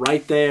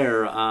right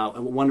there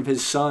one of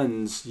his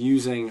sons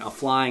using a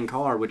flying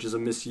car, which is a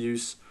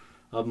misuse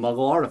of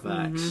Muggle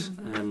artifacts,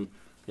 and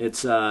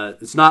it's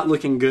not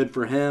looking good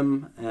for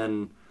him.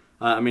 And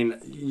I mean,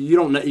 you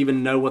don't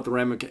even know what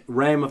the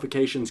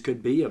ramifications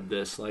could be of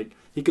this. Like,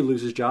 he could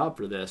lose his job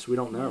for this. We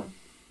don't know.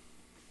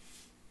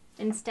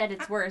 Instead,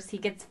 it's worse. He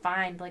gets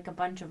fined like a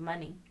bunch of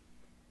money.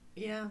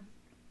 Yeah.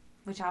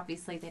 Which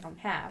obviously they don't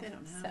have. They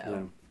don't have.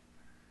 So.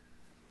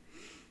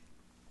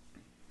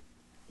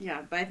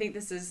 Yeah, but I think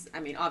this is, I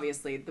mean,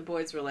 obviously, the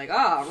boys were like,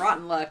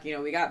 rotten luck, you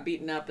know, we got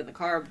beaten up and the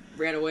car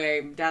ran away,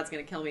 Dad's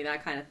gonna kill me,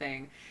 that kind of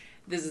thing.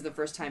 This is the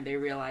first time they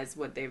realize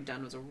what they've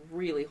done was a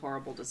really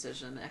horrible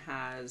decision that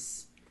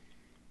has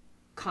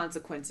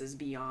consequences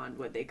beyond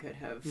what they could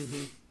have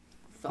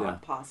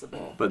thought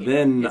possible. But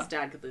then his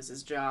dad could lose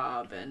his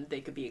job and they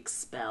could be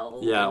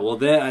expelled. Yeah, well,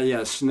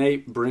 then,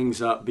 Snape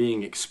brings up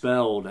being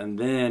expelled, and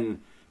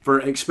then, for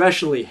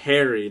especially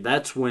Harry,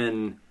 that's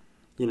when...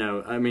 You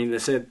know, I mean, they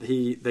said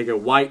they go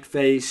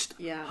white-faced,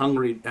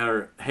 hungry,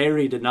 or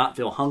Harry did not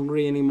feel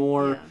hungry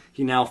anymore. Yeah.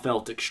 He now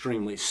felt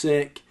extremely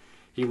sick.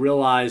 He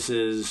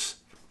realizes,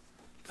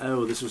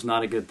 oh, this was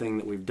not a good thing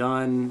that we've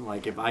done.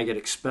 Like, if I get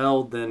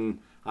expelled, then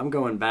I'm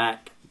going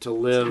back to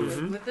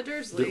live with the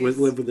Dursleys.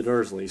 Live with the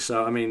Dursleys.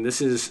 So, I mean,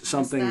 this is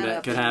something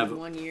that could have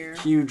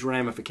huge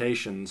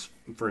ramifications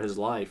for his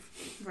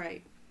life.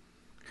 Right.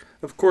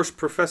 Of course,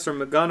 Professor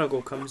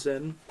McGonagall comes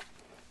in,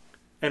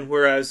 and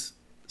whereas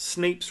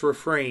Snape's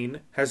refrain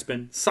has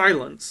been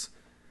silence,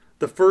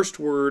 the first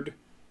word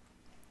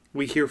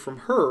we hear from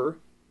her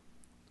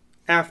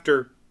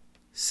after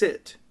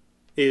sit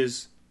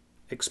is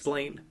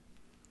explain.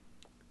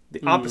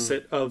 The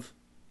opposite of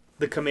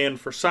the command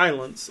for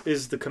silence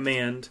is the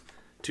command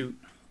to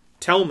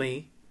tell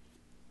me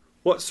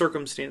what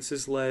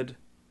circumstances led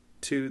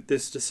to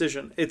this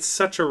decision. It's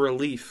such a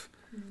relief,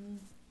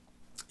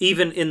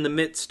 even in the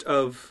midst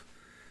of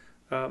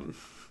the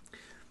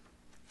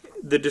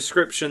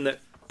description that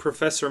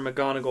Professor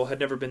McGonagall had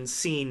never been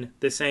seen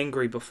this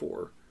angry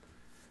before.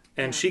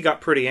 And she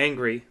got pretty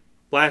angry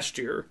last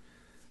year.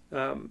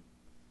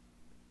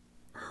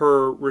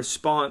 Her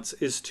response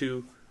is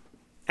to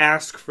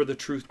ask for the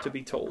truth to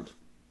be told.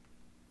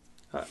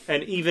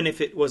 And even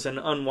if it was an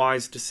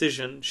unwise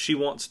decision, she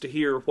wants to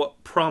hear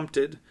what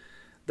prompted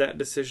that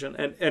decision.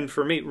 And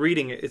for me,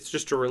 reading it, it's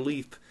just a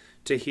relief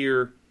to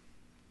hear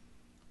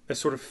a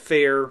sort of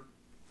fair,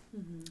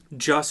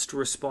 just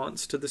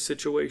response to the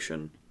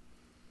situation.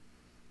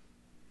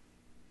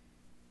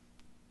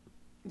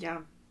 Yeah.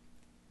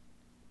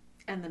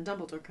 And then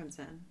Dumbledore comes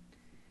in,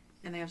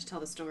 and they have to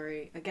tell the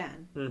story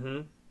again.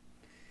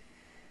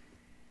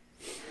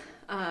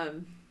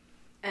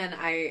 And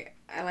I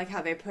like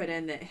how they put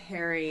in that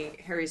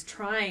Harry's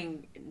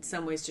trying in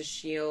some ways to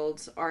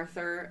shield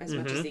Arthur as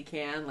much as he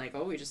can. Like,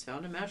 we just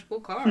found a magical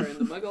car in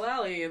the Muggle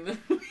Alley, and then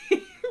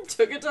we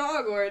took it to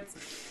Hogwarts.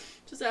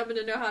 Just happened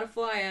to know how to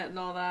fly it and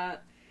all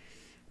that.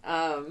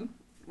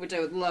 Which I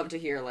would love to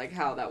hear, like,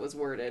 how that was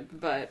worded,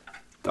 but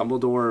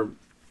Dumbledore...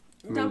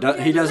 I mean,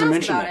 he doesn't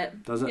mention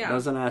it.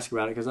 Doesn't ask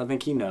about it because I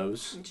think he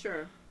knows.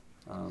 Sure.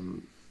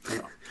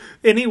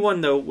 Anyone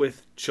though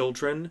with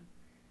children,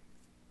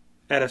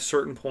 at a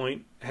certain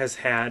point, has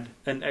had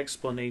an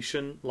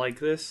explanation like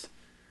this,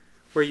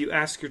 where you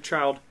ask your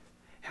child,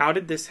 "How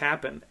did this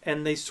happen?"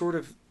 And they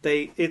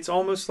it's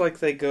almost like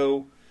they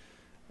go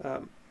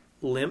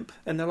limp,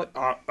 and they're like,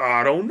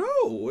 "I don't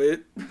know.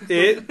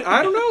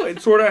 I don't know.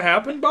 It sort of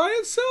happened by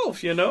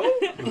itself, you know."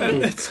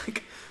 And it's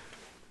like,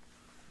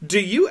 do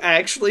you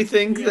actually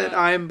think that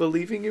I am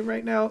believing you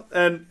right now?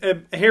 And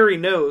Harry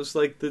knows,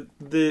 like,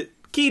 the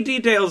key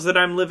details that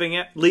I'm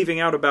leaving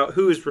out about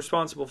who is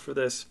responsible for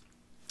this,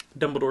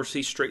 Dumbledore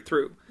sees straight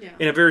through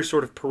in a very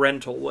sort of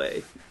parental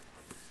way.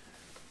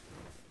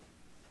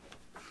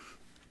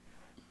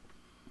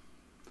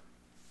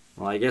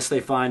 Well, I guess they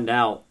find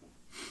out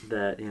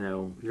that,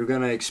 you're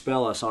going to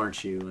expel us,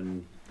 aren't you?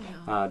 And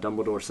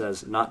Dumbledore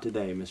says, "Not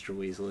today, Mr.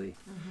 Weasley,"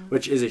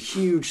 which is a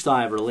huge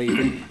sigh of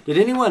relief. Did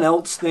anyone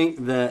else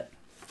think that,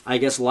 I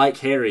guess like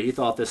Harry, he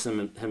thought this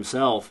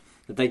himself,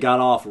 that they got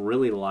off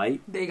really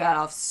light? They got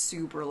off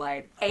super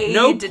light.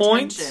 No detention.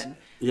 points.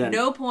 Yeah.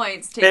 No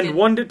points taken. And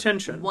one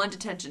detention. One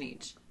detention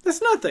each.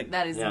 That's nothing.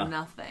 That is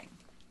nothing.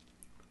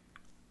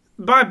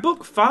 By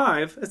book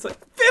 5, it's like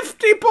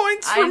 50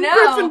 points from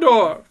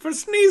Gryffindor for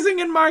sneezing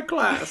in my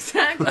class.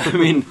 Exactly. I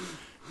mean,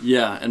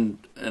 yeah, and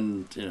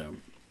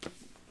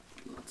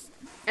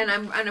And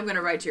I'm going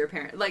to write to your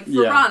parents. Like,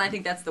 for Ron, I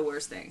think that's the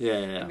worst thing.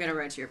 Yeah. I'm going to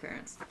write to your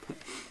parents.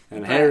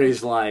 And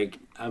Harry's like,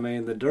 I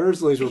mean, the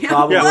Dursleys were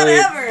probably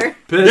whatever.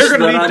 pissed. They're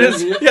going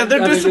to be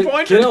they're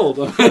disappointed. Killed.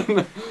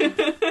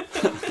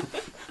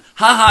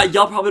 Haha,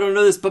 y'all probably don't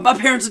know this, but my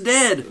parents are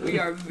dead. We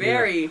are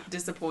very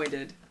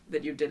disappointed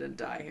that you didn't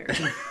die, Harry.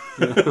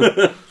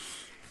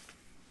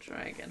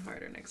 Try again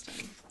harder next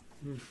time.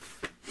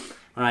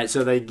 All right,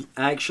 so they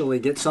actually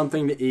get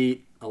something to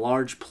eat, a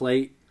large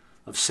plate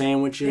of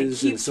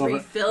sandwiches. It keeps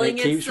refilling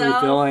It keeps itself.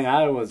 refilling.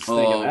 I was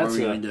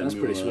thinking that's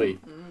pretty Milo?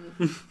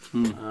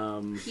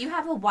 sweet. You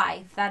have a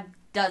wife. That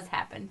does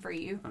happen for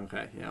you.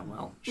 Okay, yeah,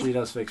 well, she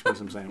does fix me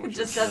some It sandwiches.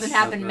 just doesn't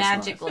happen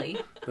magically.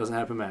 Nice. Doesn't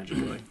happen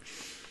magically.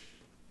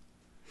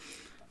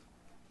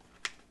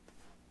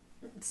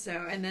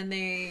 So, and then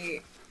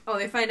they Oh,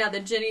 they find out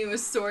that Ginny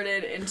was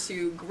sorted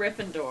into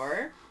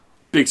Gryffindor.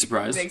 Big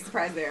surprise. Big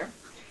surprise there.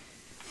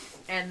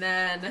 And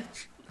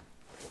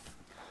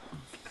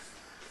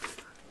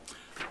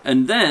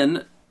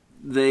then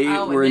they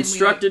were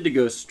instructed to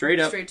go straight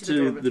up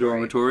to the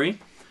dormitory.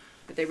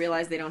 But they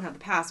realize they don't have the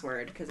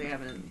password because they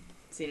haven't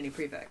seen any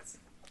prefects.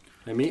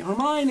 They meet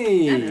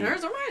Hermione. And then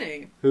there's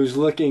Hermione. Who's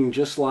looking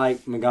just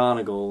like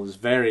McGonagall, is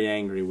very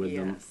angry with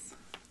them.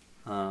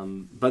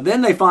 But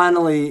then they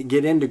finally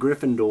get into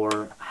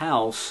Gryffindor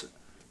house,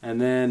 and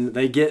then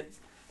they get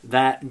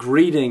that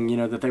greeting,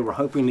 that they were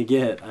hoping to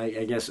get,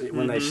 I guess,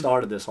 when they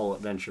started this whole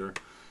adventure.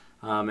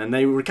 And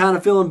they were kind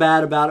of feeling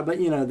bad about it, but,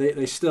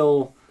 they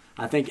still,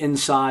 I think,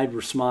 inside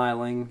were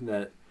smiling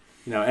that,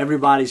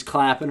 everybody's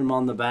clapping them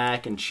on the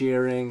back and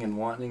cheering and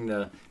wanting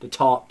to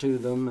talk to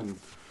them. And,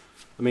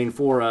 I mean,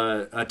 for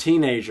a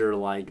teenager,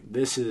 like,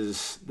 this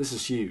is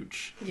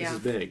huge. Yeah. This is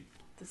big.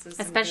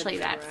 Especially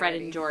that Fred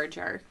and George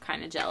are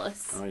kind of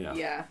jealous. Oh, yeah.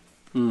 Yeah.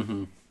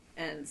 Mm-hmm.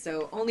 And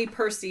so only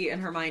Percy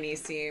and Hermione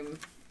seem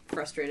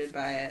frustrated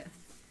by it.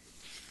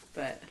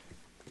 But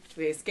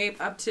we escape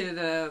up to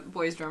the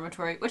boys'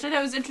 dormitory, which I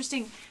thought was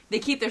interesting. They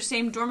keep their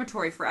same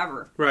dormitory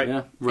forever. Right.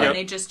 Yeah. Right. And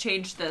they just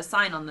changed the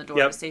sign on the door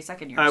to say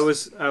second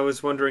years. I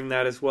was wondering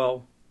that as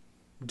well.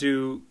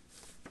 Does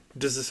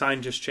the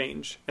sign just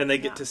change? And they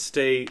get to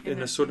stay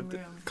in a sort of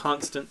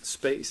constant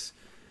space.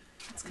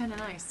 It's kind of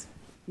nice.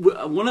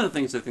 One of the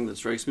things I think that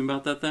strikes me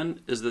about that,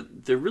 then, is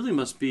that there really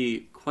must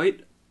be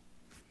quite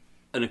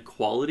an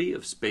equality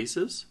of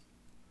spaces.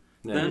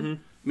 Yeah. Then,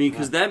 Mm-hmm. I mean,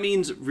 because that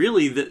means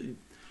really that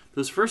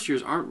those first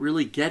years aren't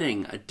really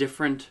getting a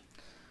different,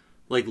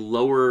 like,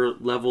 lower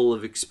level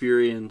of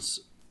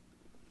experience.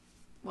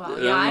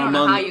 Well, yeah, I don't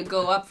know how you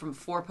go up from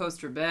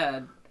 4-poster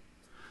bed.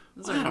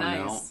 Those are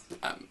nice.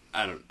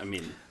 I don't. I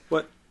mean,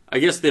 what? I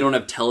guess they don't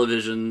have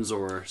televisions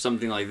or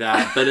something like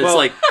that, but it's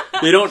like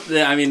they don't.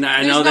 I mean,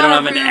 I know they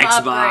don't have an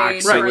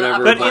Xbox or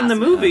whatever. But in the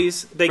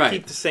movies, they Right.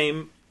 keep the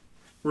same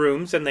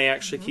rooms and they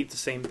actually keep the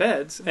same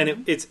beds.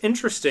 And it's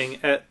interesting,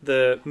 at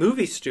the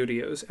movie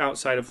studios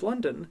outside of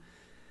London,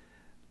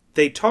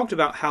 they talked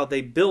about how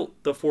they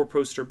built the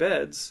 4-poster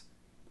beds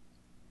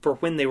for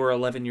when they were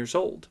 11 years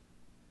old.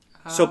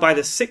 So by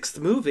the 6th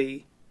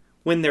movie,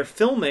 when they're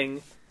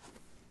filming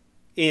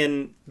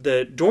in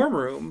the dorm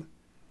room,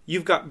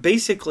 you've got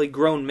basically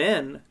grown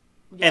men,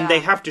 and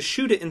they have to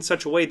shoot it in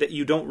such a way that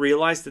you don't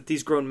realize that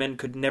these grown men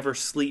could never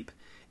sleep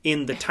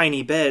in the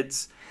tiny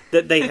beds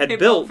that they had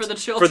built for the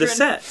for children. the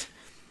set.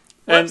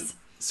 And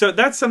so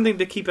that's something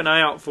to keep an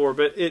eye out for,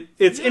 but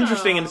it's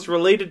interesting, and it's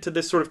related to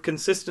this sort of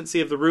consistency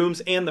of the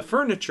rooms and the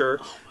furniture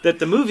that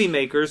the movie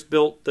makers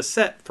built the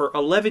set for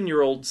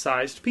 11-year-old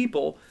sized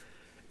people,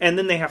 and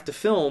then they have to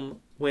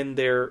film when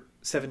they're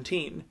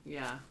 17.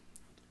 Yeah.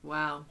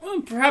 Wow.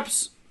 Well,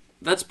 perhaps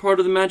that's part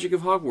of the magic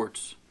of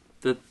Hogwarts.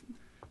 That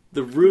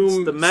the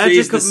room It's the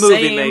magic stays of the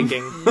movie same.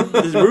 making.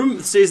 The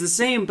room stays the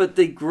same, but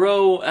they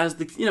grow as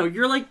the.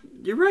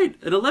 You're right.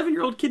 An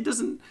 11-year-old kid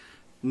doesn't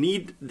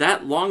need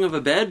that long of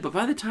a bed, but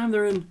by the time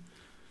they're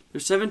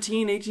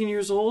 17, 18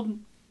 years old,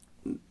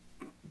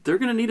 they're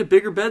going to need a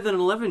bigger bed than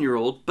an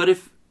 11-year-old. But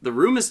if the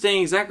room is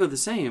staying exactly the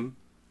same,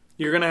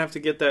 You're going to have to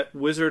get that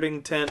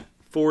wizarding tent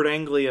Ford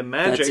Anglia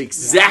magic. that's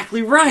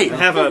exactly right.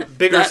 Have a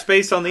bigger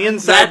space on the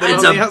inside than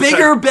on the It's a outside.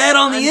 bigger bed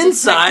on the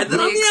inside than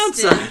on the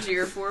outside. Extend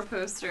your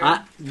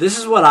 4-poster. This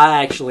is what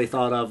I actually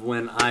thought of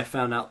when I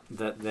found out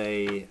that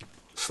they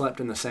slept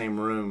in the same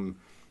room.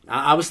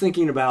 I was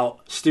thinking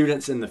about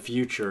students in the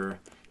future,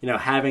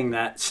 having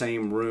that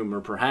same room or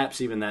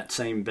perhaps even that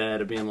same bed,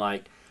 of being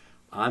like,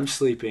 I'm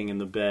sleeping in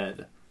the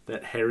bed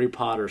that Harry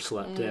Potter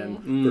slept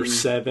in for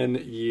 7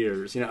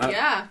 years.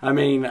 Yeah. I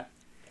mean,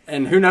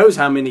 and who knows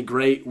how many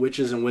great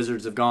witches and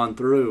wizards have gone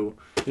through.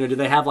 Do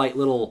they have like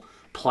little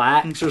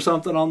plaques or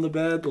something on the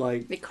bed?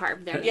 Like, They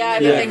carved their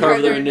They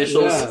carve their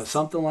initials. yeah,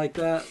 something like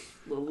that.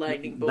 Little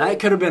lightning bolt. That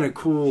could have been a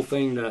cool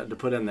thing to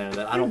put in there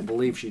that I don't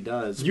believe she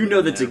does. You put know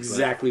in that's there, but-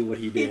 exactly what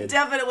he did. He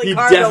definitely He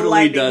carved a definitely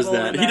lightning does bolt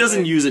that. in He doesn't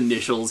thing. use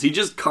initials. He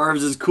just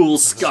carves his cool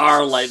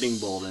scar lightning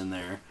bolt in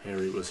there.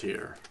 Harry was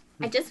here.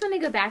 I just want to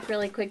go back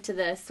really quick to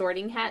the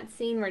sorting hat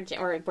scene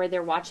where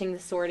they're watching the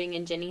sorting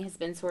and Ginny has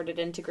been sorted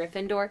into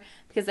Gryffindor,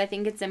 because I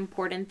think it's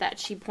important that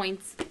she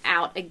points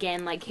out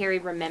again, like Harry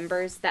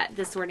remembers that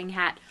the sorting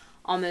hat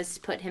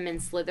almost put him in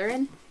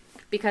Slytherin,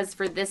 because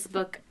for this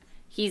book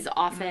he's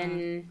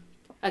often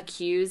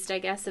accused, I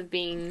guess, of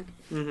being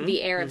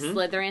the heir of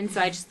Slytherin. So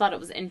I just thought it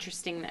was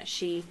interesting that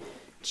she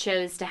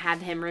chose to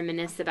have him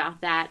reminisce about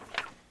that,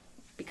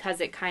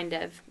 because it kind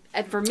of,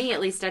 for me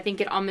at least, I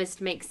think it almost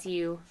makes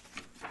you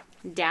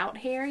doubt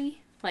Harry.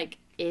 Like,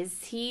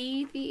 is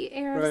he the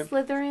heir of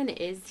Slytherin?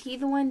 Is he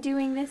the one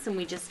doing this and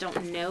we just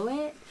don't know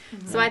it?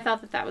 So I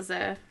thought that was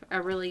a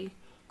really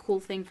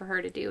cool thing for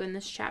her to do in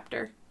this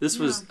chapter. This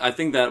was, I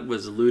think that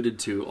was alluded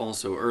to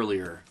also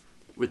earlier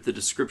with the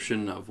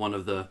description of one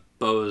of the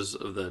bows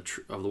of the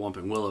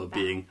Whomping Willow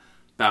being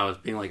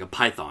like a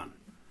python,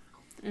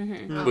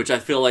 which I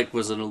feel like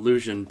was an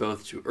allusion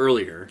both to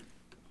earlier,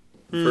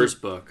 the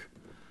first book,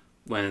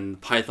 when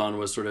Python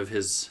was sort of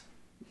his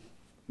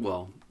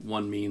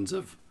one means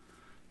of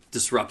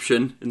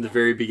disruption in the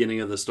very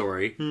beginning of the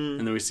story. And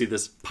then we see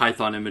this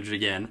python image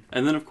again.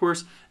 And then, of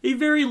course, a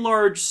very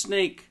large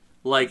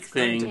snake-like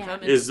thing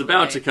is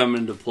about to come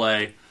into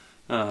play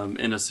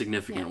in a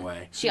significant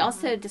way. She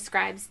also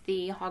describes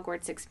the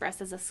Hogwarts Express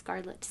as a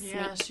scarlet snake.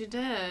 Yeah, she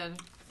did.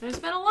 There's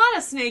been a lot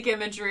of snake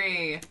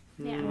imagery.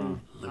 Yeah.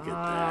 Look at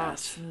that.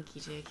 Sneaky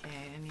JK. I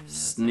didn't even know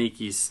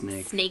Sneaky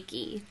snake.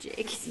 Snaky,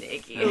 Jake.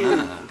 Snaky.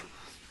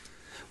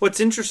 What's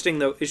interesting,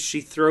 though, is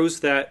she throws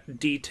that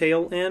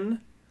detail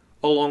in,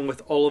 along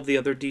with all of the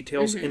other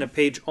details, in a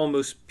page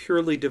almost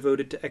purely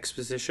devoted to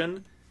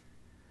exposition.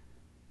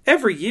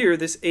 Every year,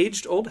 this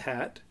aged-old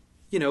hat,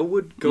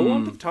 would go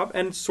on the top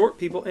and sort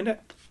people into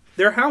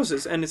their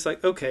houses. And it's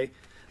like, okay,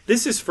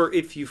 this is for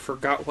if you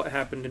forgot what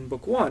happened in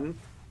book 1.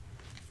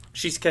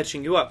 She's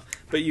catching you up,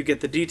 but you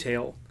get the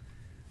detail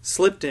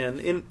slipped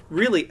in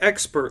really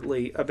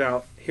expertly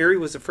about Harry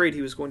was afraid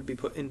he was going to be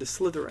put into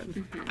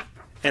Slytherin.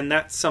 And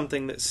that's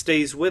something that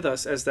stays with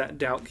us as that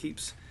doubt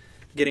keeps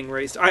getting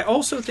raised. I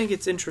also think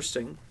it's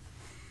interesting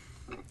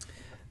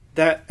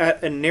that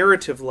at a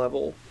narrative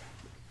level,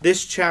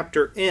 this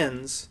chapter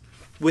ends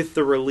with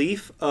the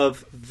relief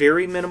of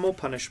very minimal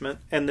punishment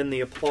and then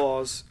the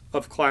applause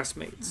of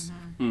classmates.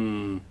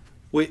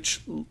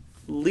 Which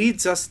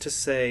leads us to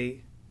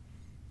say,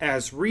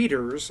 as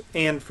readers,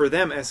 and for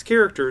them as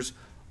characters,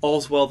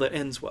 all's well that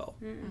ends well.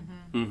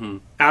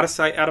 Out of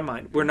sight, out of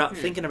mind. We're not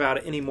thinking about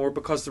it anymore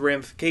because the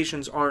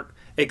ramifications aren't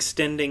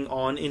extending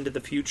on into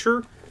the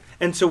future.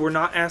 And so we're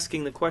not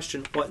asking the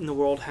question, what in the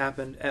world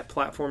happened at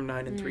platform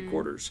 9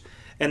 3/4?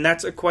 And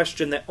that's a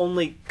question that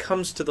only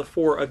comes to the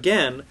fore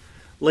again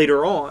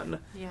later on,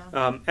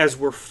 as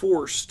we're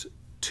forced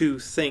to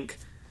think,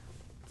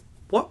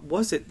 what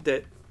was it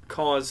that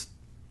caused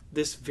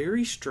this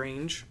very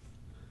strange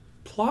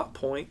plot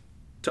point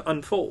to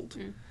unfold?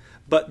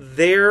 But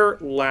their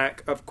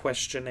lack of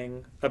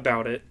questioning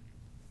about it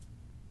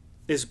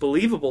is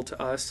believable to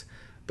us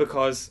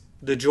because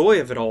the joy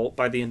of it all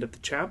by the end of the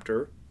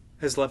chapter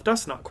has left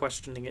us not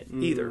questioning it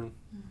either.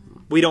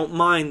 We don't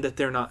mind that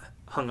they're not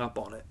hung up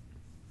on it.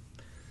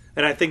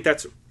 And I think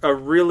that's a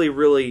really,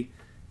 really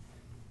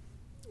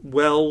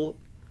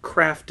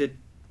well-crafted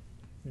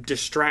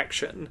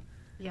distraction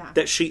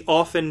that she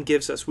often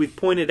gives us. We've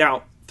pointed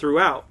out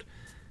throughout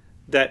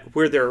that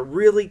where there are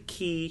really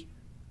key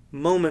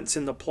moments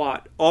in the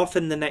plot,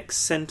 often the next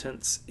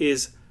sentence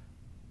is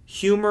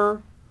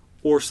humor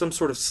or some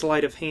sort of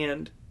sleight of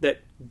hand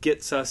that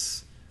gets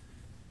us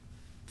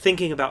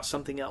thinking about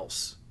something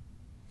else.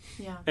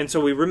 And so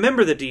we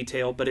remember the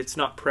detail, but it's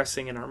not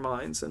pressing in our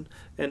minds. And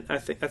I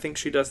think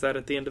she does that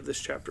at the end of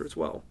this chapter as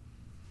well.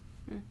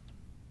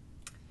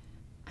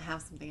 I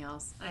have something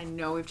else. I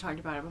know we've talked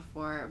about it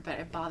before, but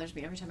it bothers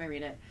me every time I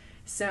read it.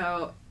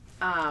 So,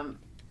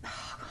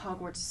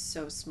 Hogwarts is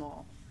so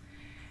small.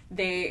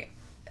 They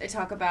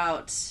talk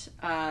about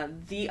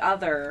the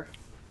other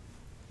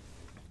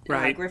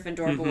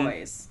Gryffindor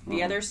boys.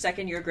 The other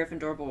second-year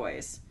Gryffindor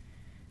boys.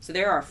 So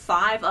there are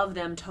 5 of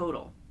them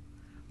total.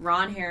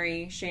 Ron,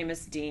 Harry,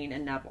 Seamus, Dean,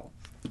 and Neville.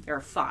 There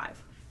are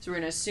 5. So we're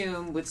going to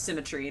assume with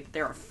symmetry that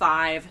there are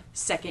 5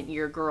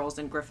 second-year girls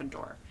in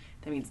Gryffindor.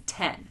 That means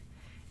 10.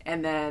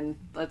 And then,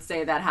 let's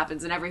say that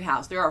happens in every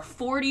house. There are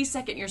 40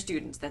 second-year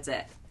students. That's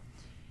it.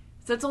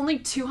 So that's only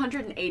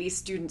 280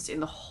 students in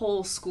the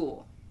whole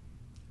school.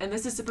 And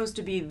this is supposed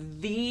to be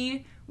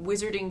the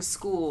wizarding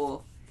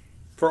school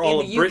for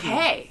all in the of Britain.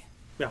 UK.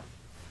 Yeah.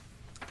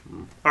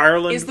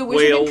 Ireland, is the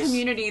wizarding Wales,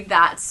 community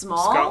that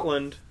small?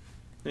 Scotland,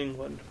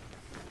 England.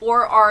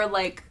 Or are,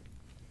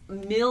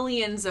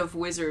 millions of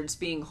wizards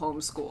being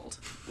homeschooled?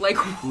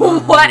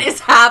 What is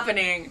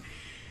happening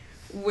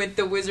with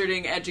the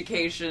wizarding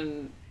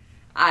education?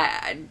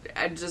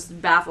 It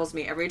just baffles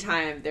me every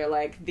time they're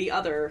like the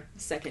other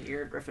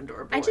second-year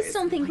Gryffindor boys. I just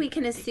don't think we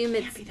can assume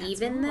it's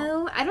even,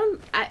 though.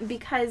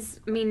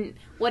 Because,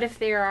 what if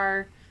there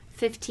are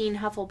 15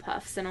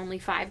 Hufflepuffs and only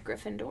 5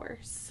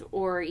 Gryffindors?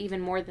 Or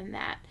even more than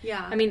that.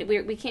 Yeah.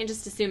 We can't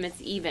just assume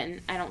it's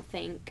even, I don't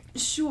think.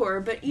 Sure,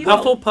 but even...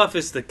 Hufflepuff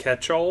is the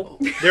catch-all.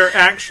 They're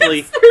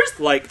actually,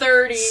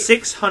 30.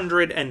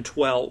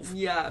 612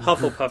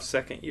 Hufflepuff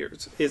second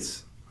years.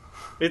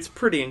 It's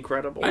pretty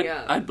incredible.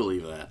 I'd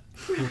believe that.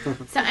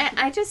 So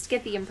I just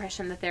get the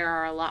impression that there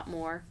are a lot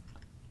more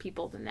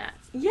people than that.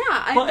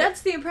 Yeah,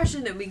 that's the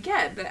impression that we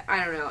get, but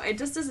I don't know. It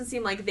just doesn't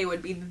seem like they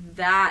would be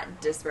that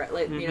disparate.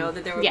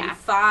 That there would be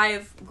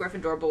 5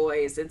 Gryffindor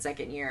boys in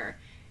second year,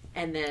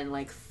 and then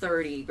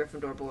 30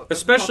 Gryffindor boys.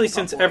 Especially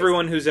since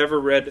everyone who's ever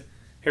read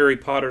Harry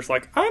Potter's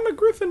like, I'm a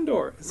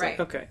Gryffindor. It's right.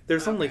 Okay,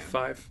 there's only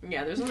 5.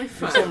 Yeah, there's only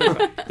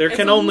 5. There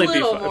can only be 5.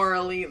 It's a little more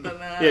elite than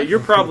that. Yeah, you're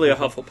probably a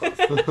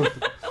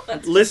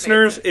Hufflepuff.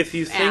 Listeners, if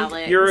you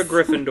think you're a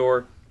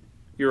Gryffindor,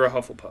 you're a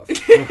Hufflepuff.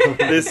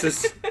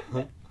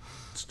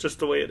 It's just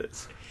the way it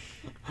is.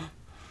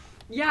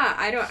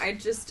 Yeah,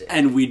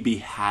 And we'd be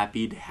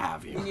happy to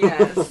have you.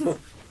 Yes.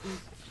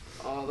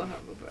 All the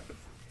Hufflepuff.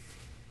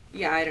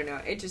 Yeah, I don't know.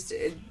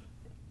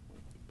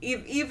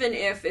 Even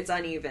if it's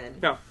uneven.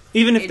 Yeah.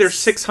 Even if there's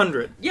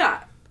 600.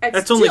 Yeah.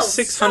 That's only still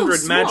 600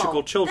 so magical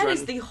small. children. That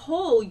is the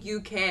whole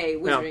UK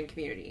wizarding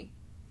community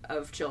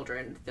of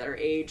children that are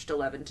aged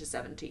 11 to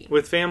 17.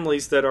 With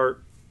families that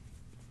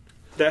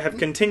have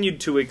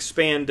continued to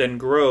expand and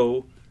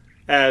grow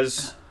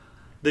as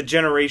the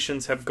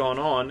generations have gone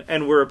on,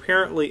 and we're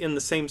apparently in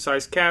the same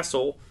size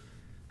castle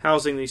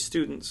housing these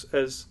students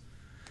as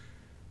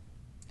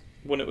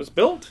when it was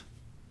built.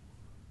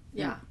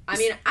 Yeah, I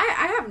mean,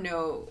 I have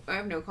no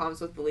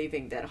qualms with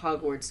believing that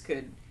Hogwarts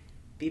could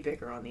be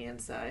bigger on the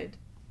inside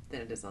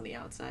than it is on the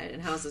outside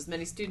and house as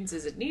many students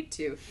as it need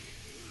to,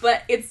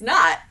 but it's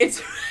not.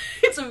 It's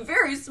a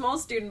very small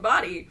student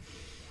body.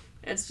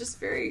 It's just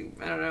very,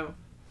 I don't know,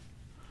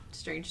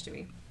 strange to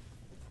me.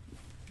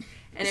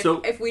 And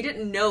if we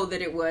didn't know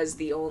that it was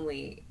the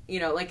only,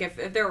 like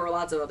if there were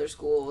lots of other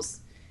schools,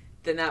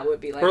 then that would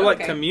be like, or like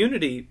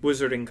community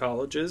wizarding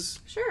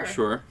colleges.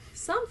 Sure.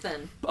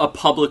 Something. A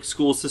public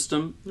school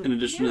system in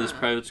addition to this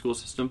private school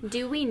system.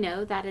 Do we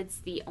know that it's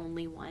the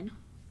only one?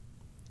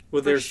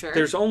 Well,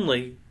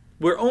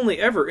 we're only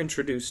ever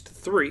introduced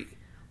 3.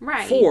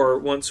 Right. 4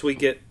 once we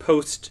get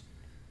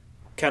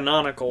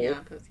post-canonical. Yeah.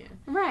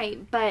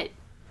 Right, but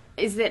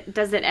does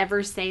it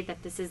ever say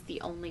that this is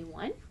the only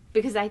one?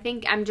 Because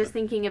I'm just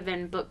thinking of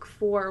in book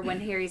 4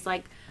 when Harry's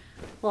like,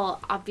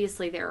 well,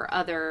 obviously there are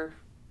other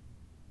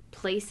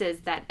places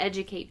that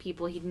educate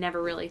people. He'd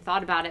never really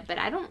thought about it, but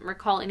I don't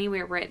recall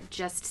anywhere where it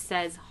just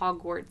says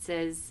Hogwarts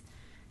is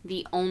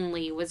the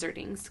only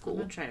wizarding school. I'm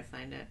going to try to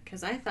find it,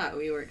 because I thought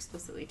we were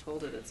explicitly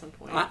told it at some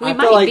point. We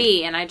might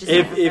be, and I just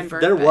don't remember.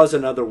 If there was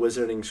another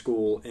wizarding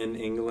school in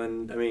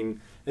England, I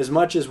mean, as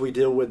much as we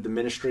deal with the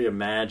Ministry of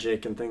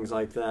Magic and things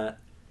like that,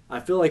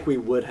 I feel like we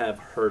would have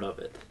heard of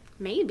it.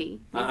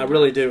 Maybe. I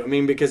really do. I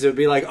mean, because it would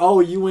be like, oh,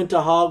 you went to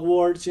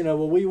Hogwarts,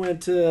 well, we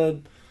went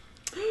to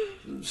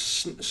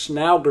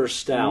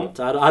Snaugerstout.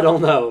 I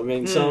don't know. I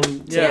mean,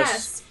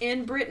 Yes,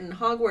 in Britain,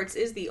 Hogwarts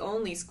is the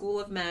only school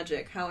of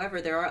magic.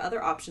 However, there are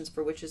other options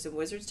for witches and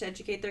wizards to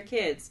educate their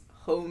kids.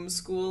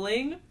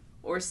 Homeschooling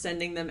or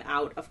sending them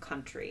out of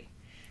country.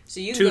 So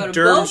you can go to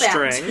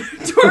Durmstrang.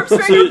 Durmstrang or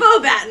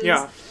Beauxbatons.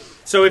 Yeah.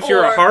 So if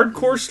you're a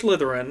hardcore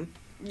Slytherin,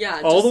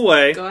 all the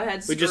way, go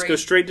ahead, we just go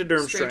straight to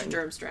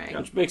Durmstrang.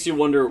 Which makes you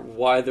wonder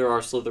why there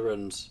are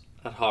Slytherins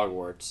at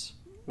Hogwarts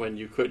when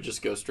you could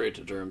just go straight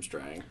to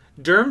Durmstrang.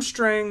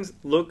 Durmstrangs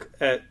look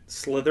at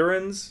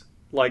Slytherins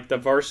like the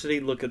varsity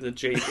look at the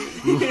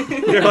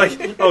JV. They're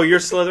like, oh, you're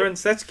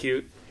Slytherins? That's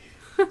cute.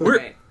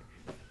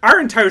 Our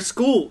entire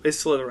school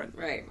is Slytherin.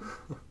 Right.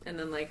 And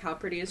then, like, how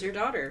pretty is your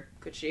daughter?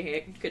 Could she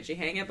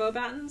hang at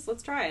Beauxbatons?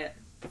 Let's try it.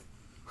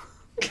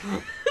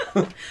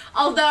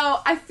 Although,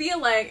 I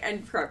feel like,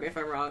 and correct me if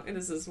I'm wrong, and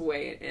this is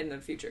way in the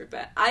future,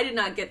 but I did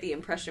not get the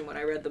impression when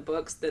I read the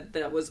books that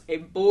that was a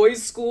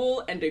boys'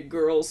 school and a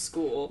girls'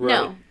 school.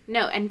 Right.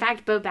 No. In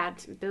fact,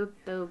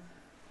 Beauxbaton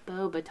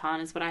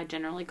is what I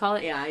generally call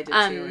it. Yeah, I did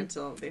too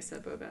until they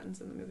said Beauxbatons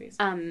in the movies.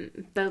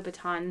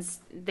 Beauxbatons,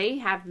 they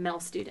have male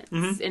students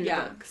in the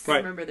books. I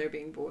remember there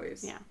being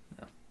boys. Yeah.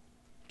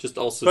 Just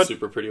also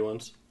super pretty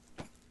ones.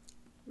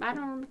 I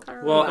don't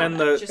remember. Well, and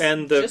the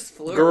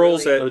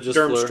girls at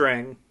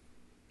Durmstrang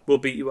will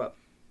beat you up.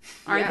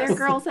 Are there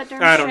girls at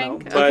Durmstrang? I don't know,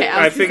 but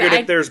I figured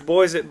if there's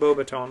boys at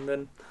Beauxbaton,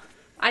 then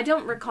I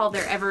don't recall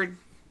them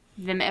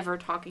ever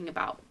talking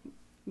about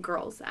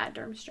girls at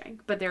Durmstrang,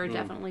 but there are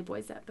definitely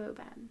boys at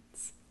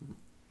Beauxbatons.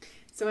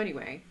 So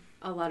anyway,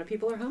 a lot of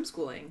people are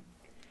homeschooling,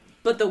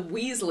 but the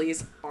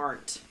Weasleys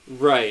aren't.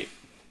 Right.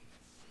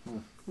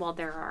 Well,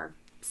 there are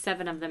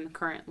 7 of them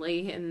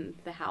currently in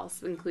the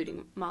house,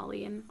 including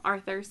Molly and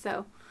Arthur,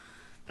 so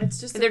it's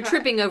just they're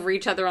tripping over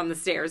each other on the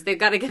stairs. They've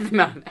got to get them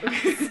out of the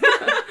house.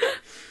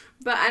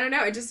 But I don't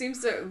know, it just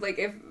seems to, like,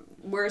 if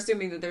we're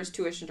assuming that there's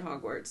tuition to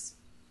Hogwarts,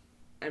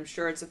 I'm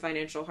sure it's a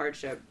financial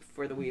hardship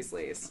for the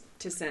Weasleys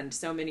to send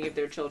so many of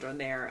their children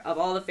there. Of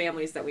all the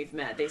families that we've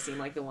met, they seem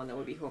like the one that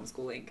would be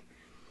homeschooling,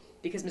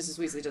 because Mrs.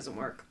 Weasley doesn't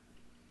work.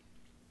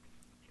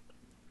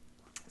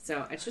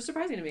 So it's just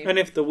surprising to me. And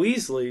if the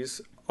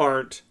Weasleys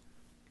aren't,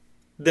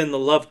 then the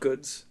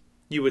Lovegoods,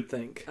 you would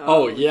think.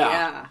 Oh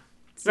yeah.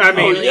 So I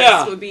mean,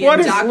 would be what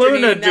is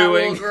Luna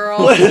doing?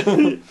 Girl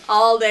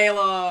all day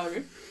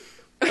long.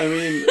 I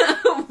mean,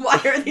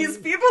 why are these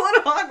people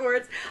at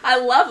Hogwarts? I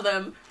love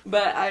them,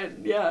 but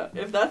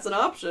if that's an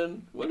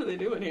option, what are they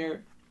doing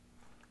here?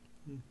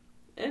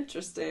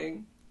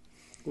 Interesting.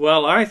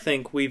 Well, I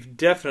think we've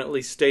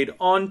definitely stayed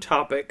on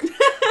topic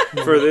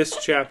for this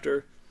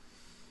chapter.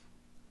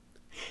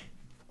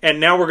 And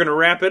now we're going to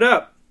wrap it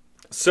up.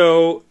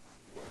 So,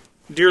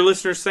 dear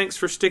listeners, thanks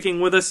for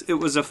sticking with us. It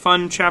was a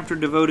fun chapter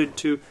devoted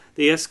to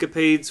the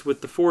escapades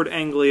with the Ford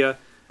Anglia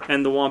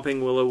and the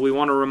Whomping Willow. We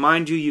want to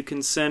remind you, you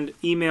can send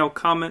email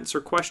comments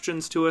or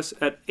questions to us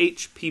at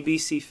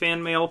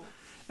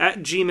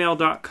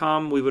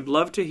hpbcfanmail@gmail.com. We would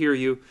love to hear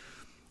you.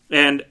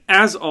 And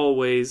as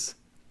always,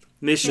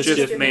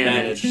 mischief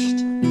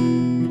managed.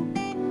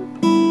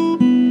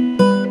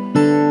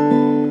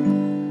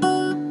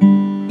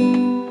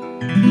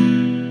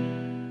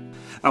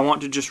 I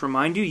want to just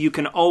remind you, you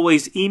can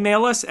always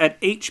email us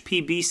at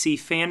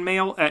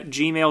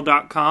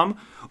hpbcfanmail@gmail.com,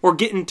 or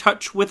get in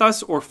touch with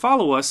us or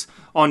follow us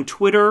on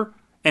Twitter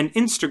and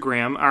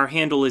Instagram. Our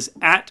handle is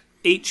at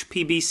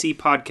HPBC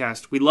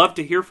Podcast. We love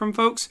to hear from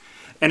folks.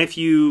 And if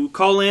you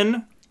call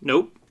in,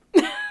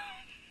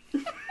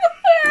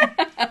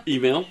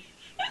 Email.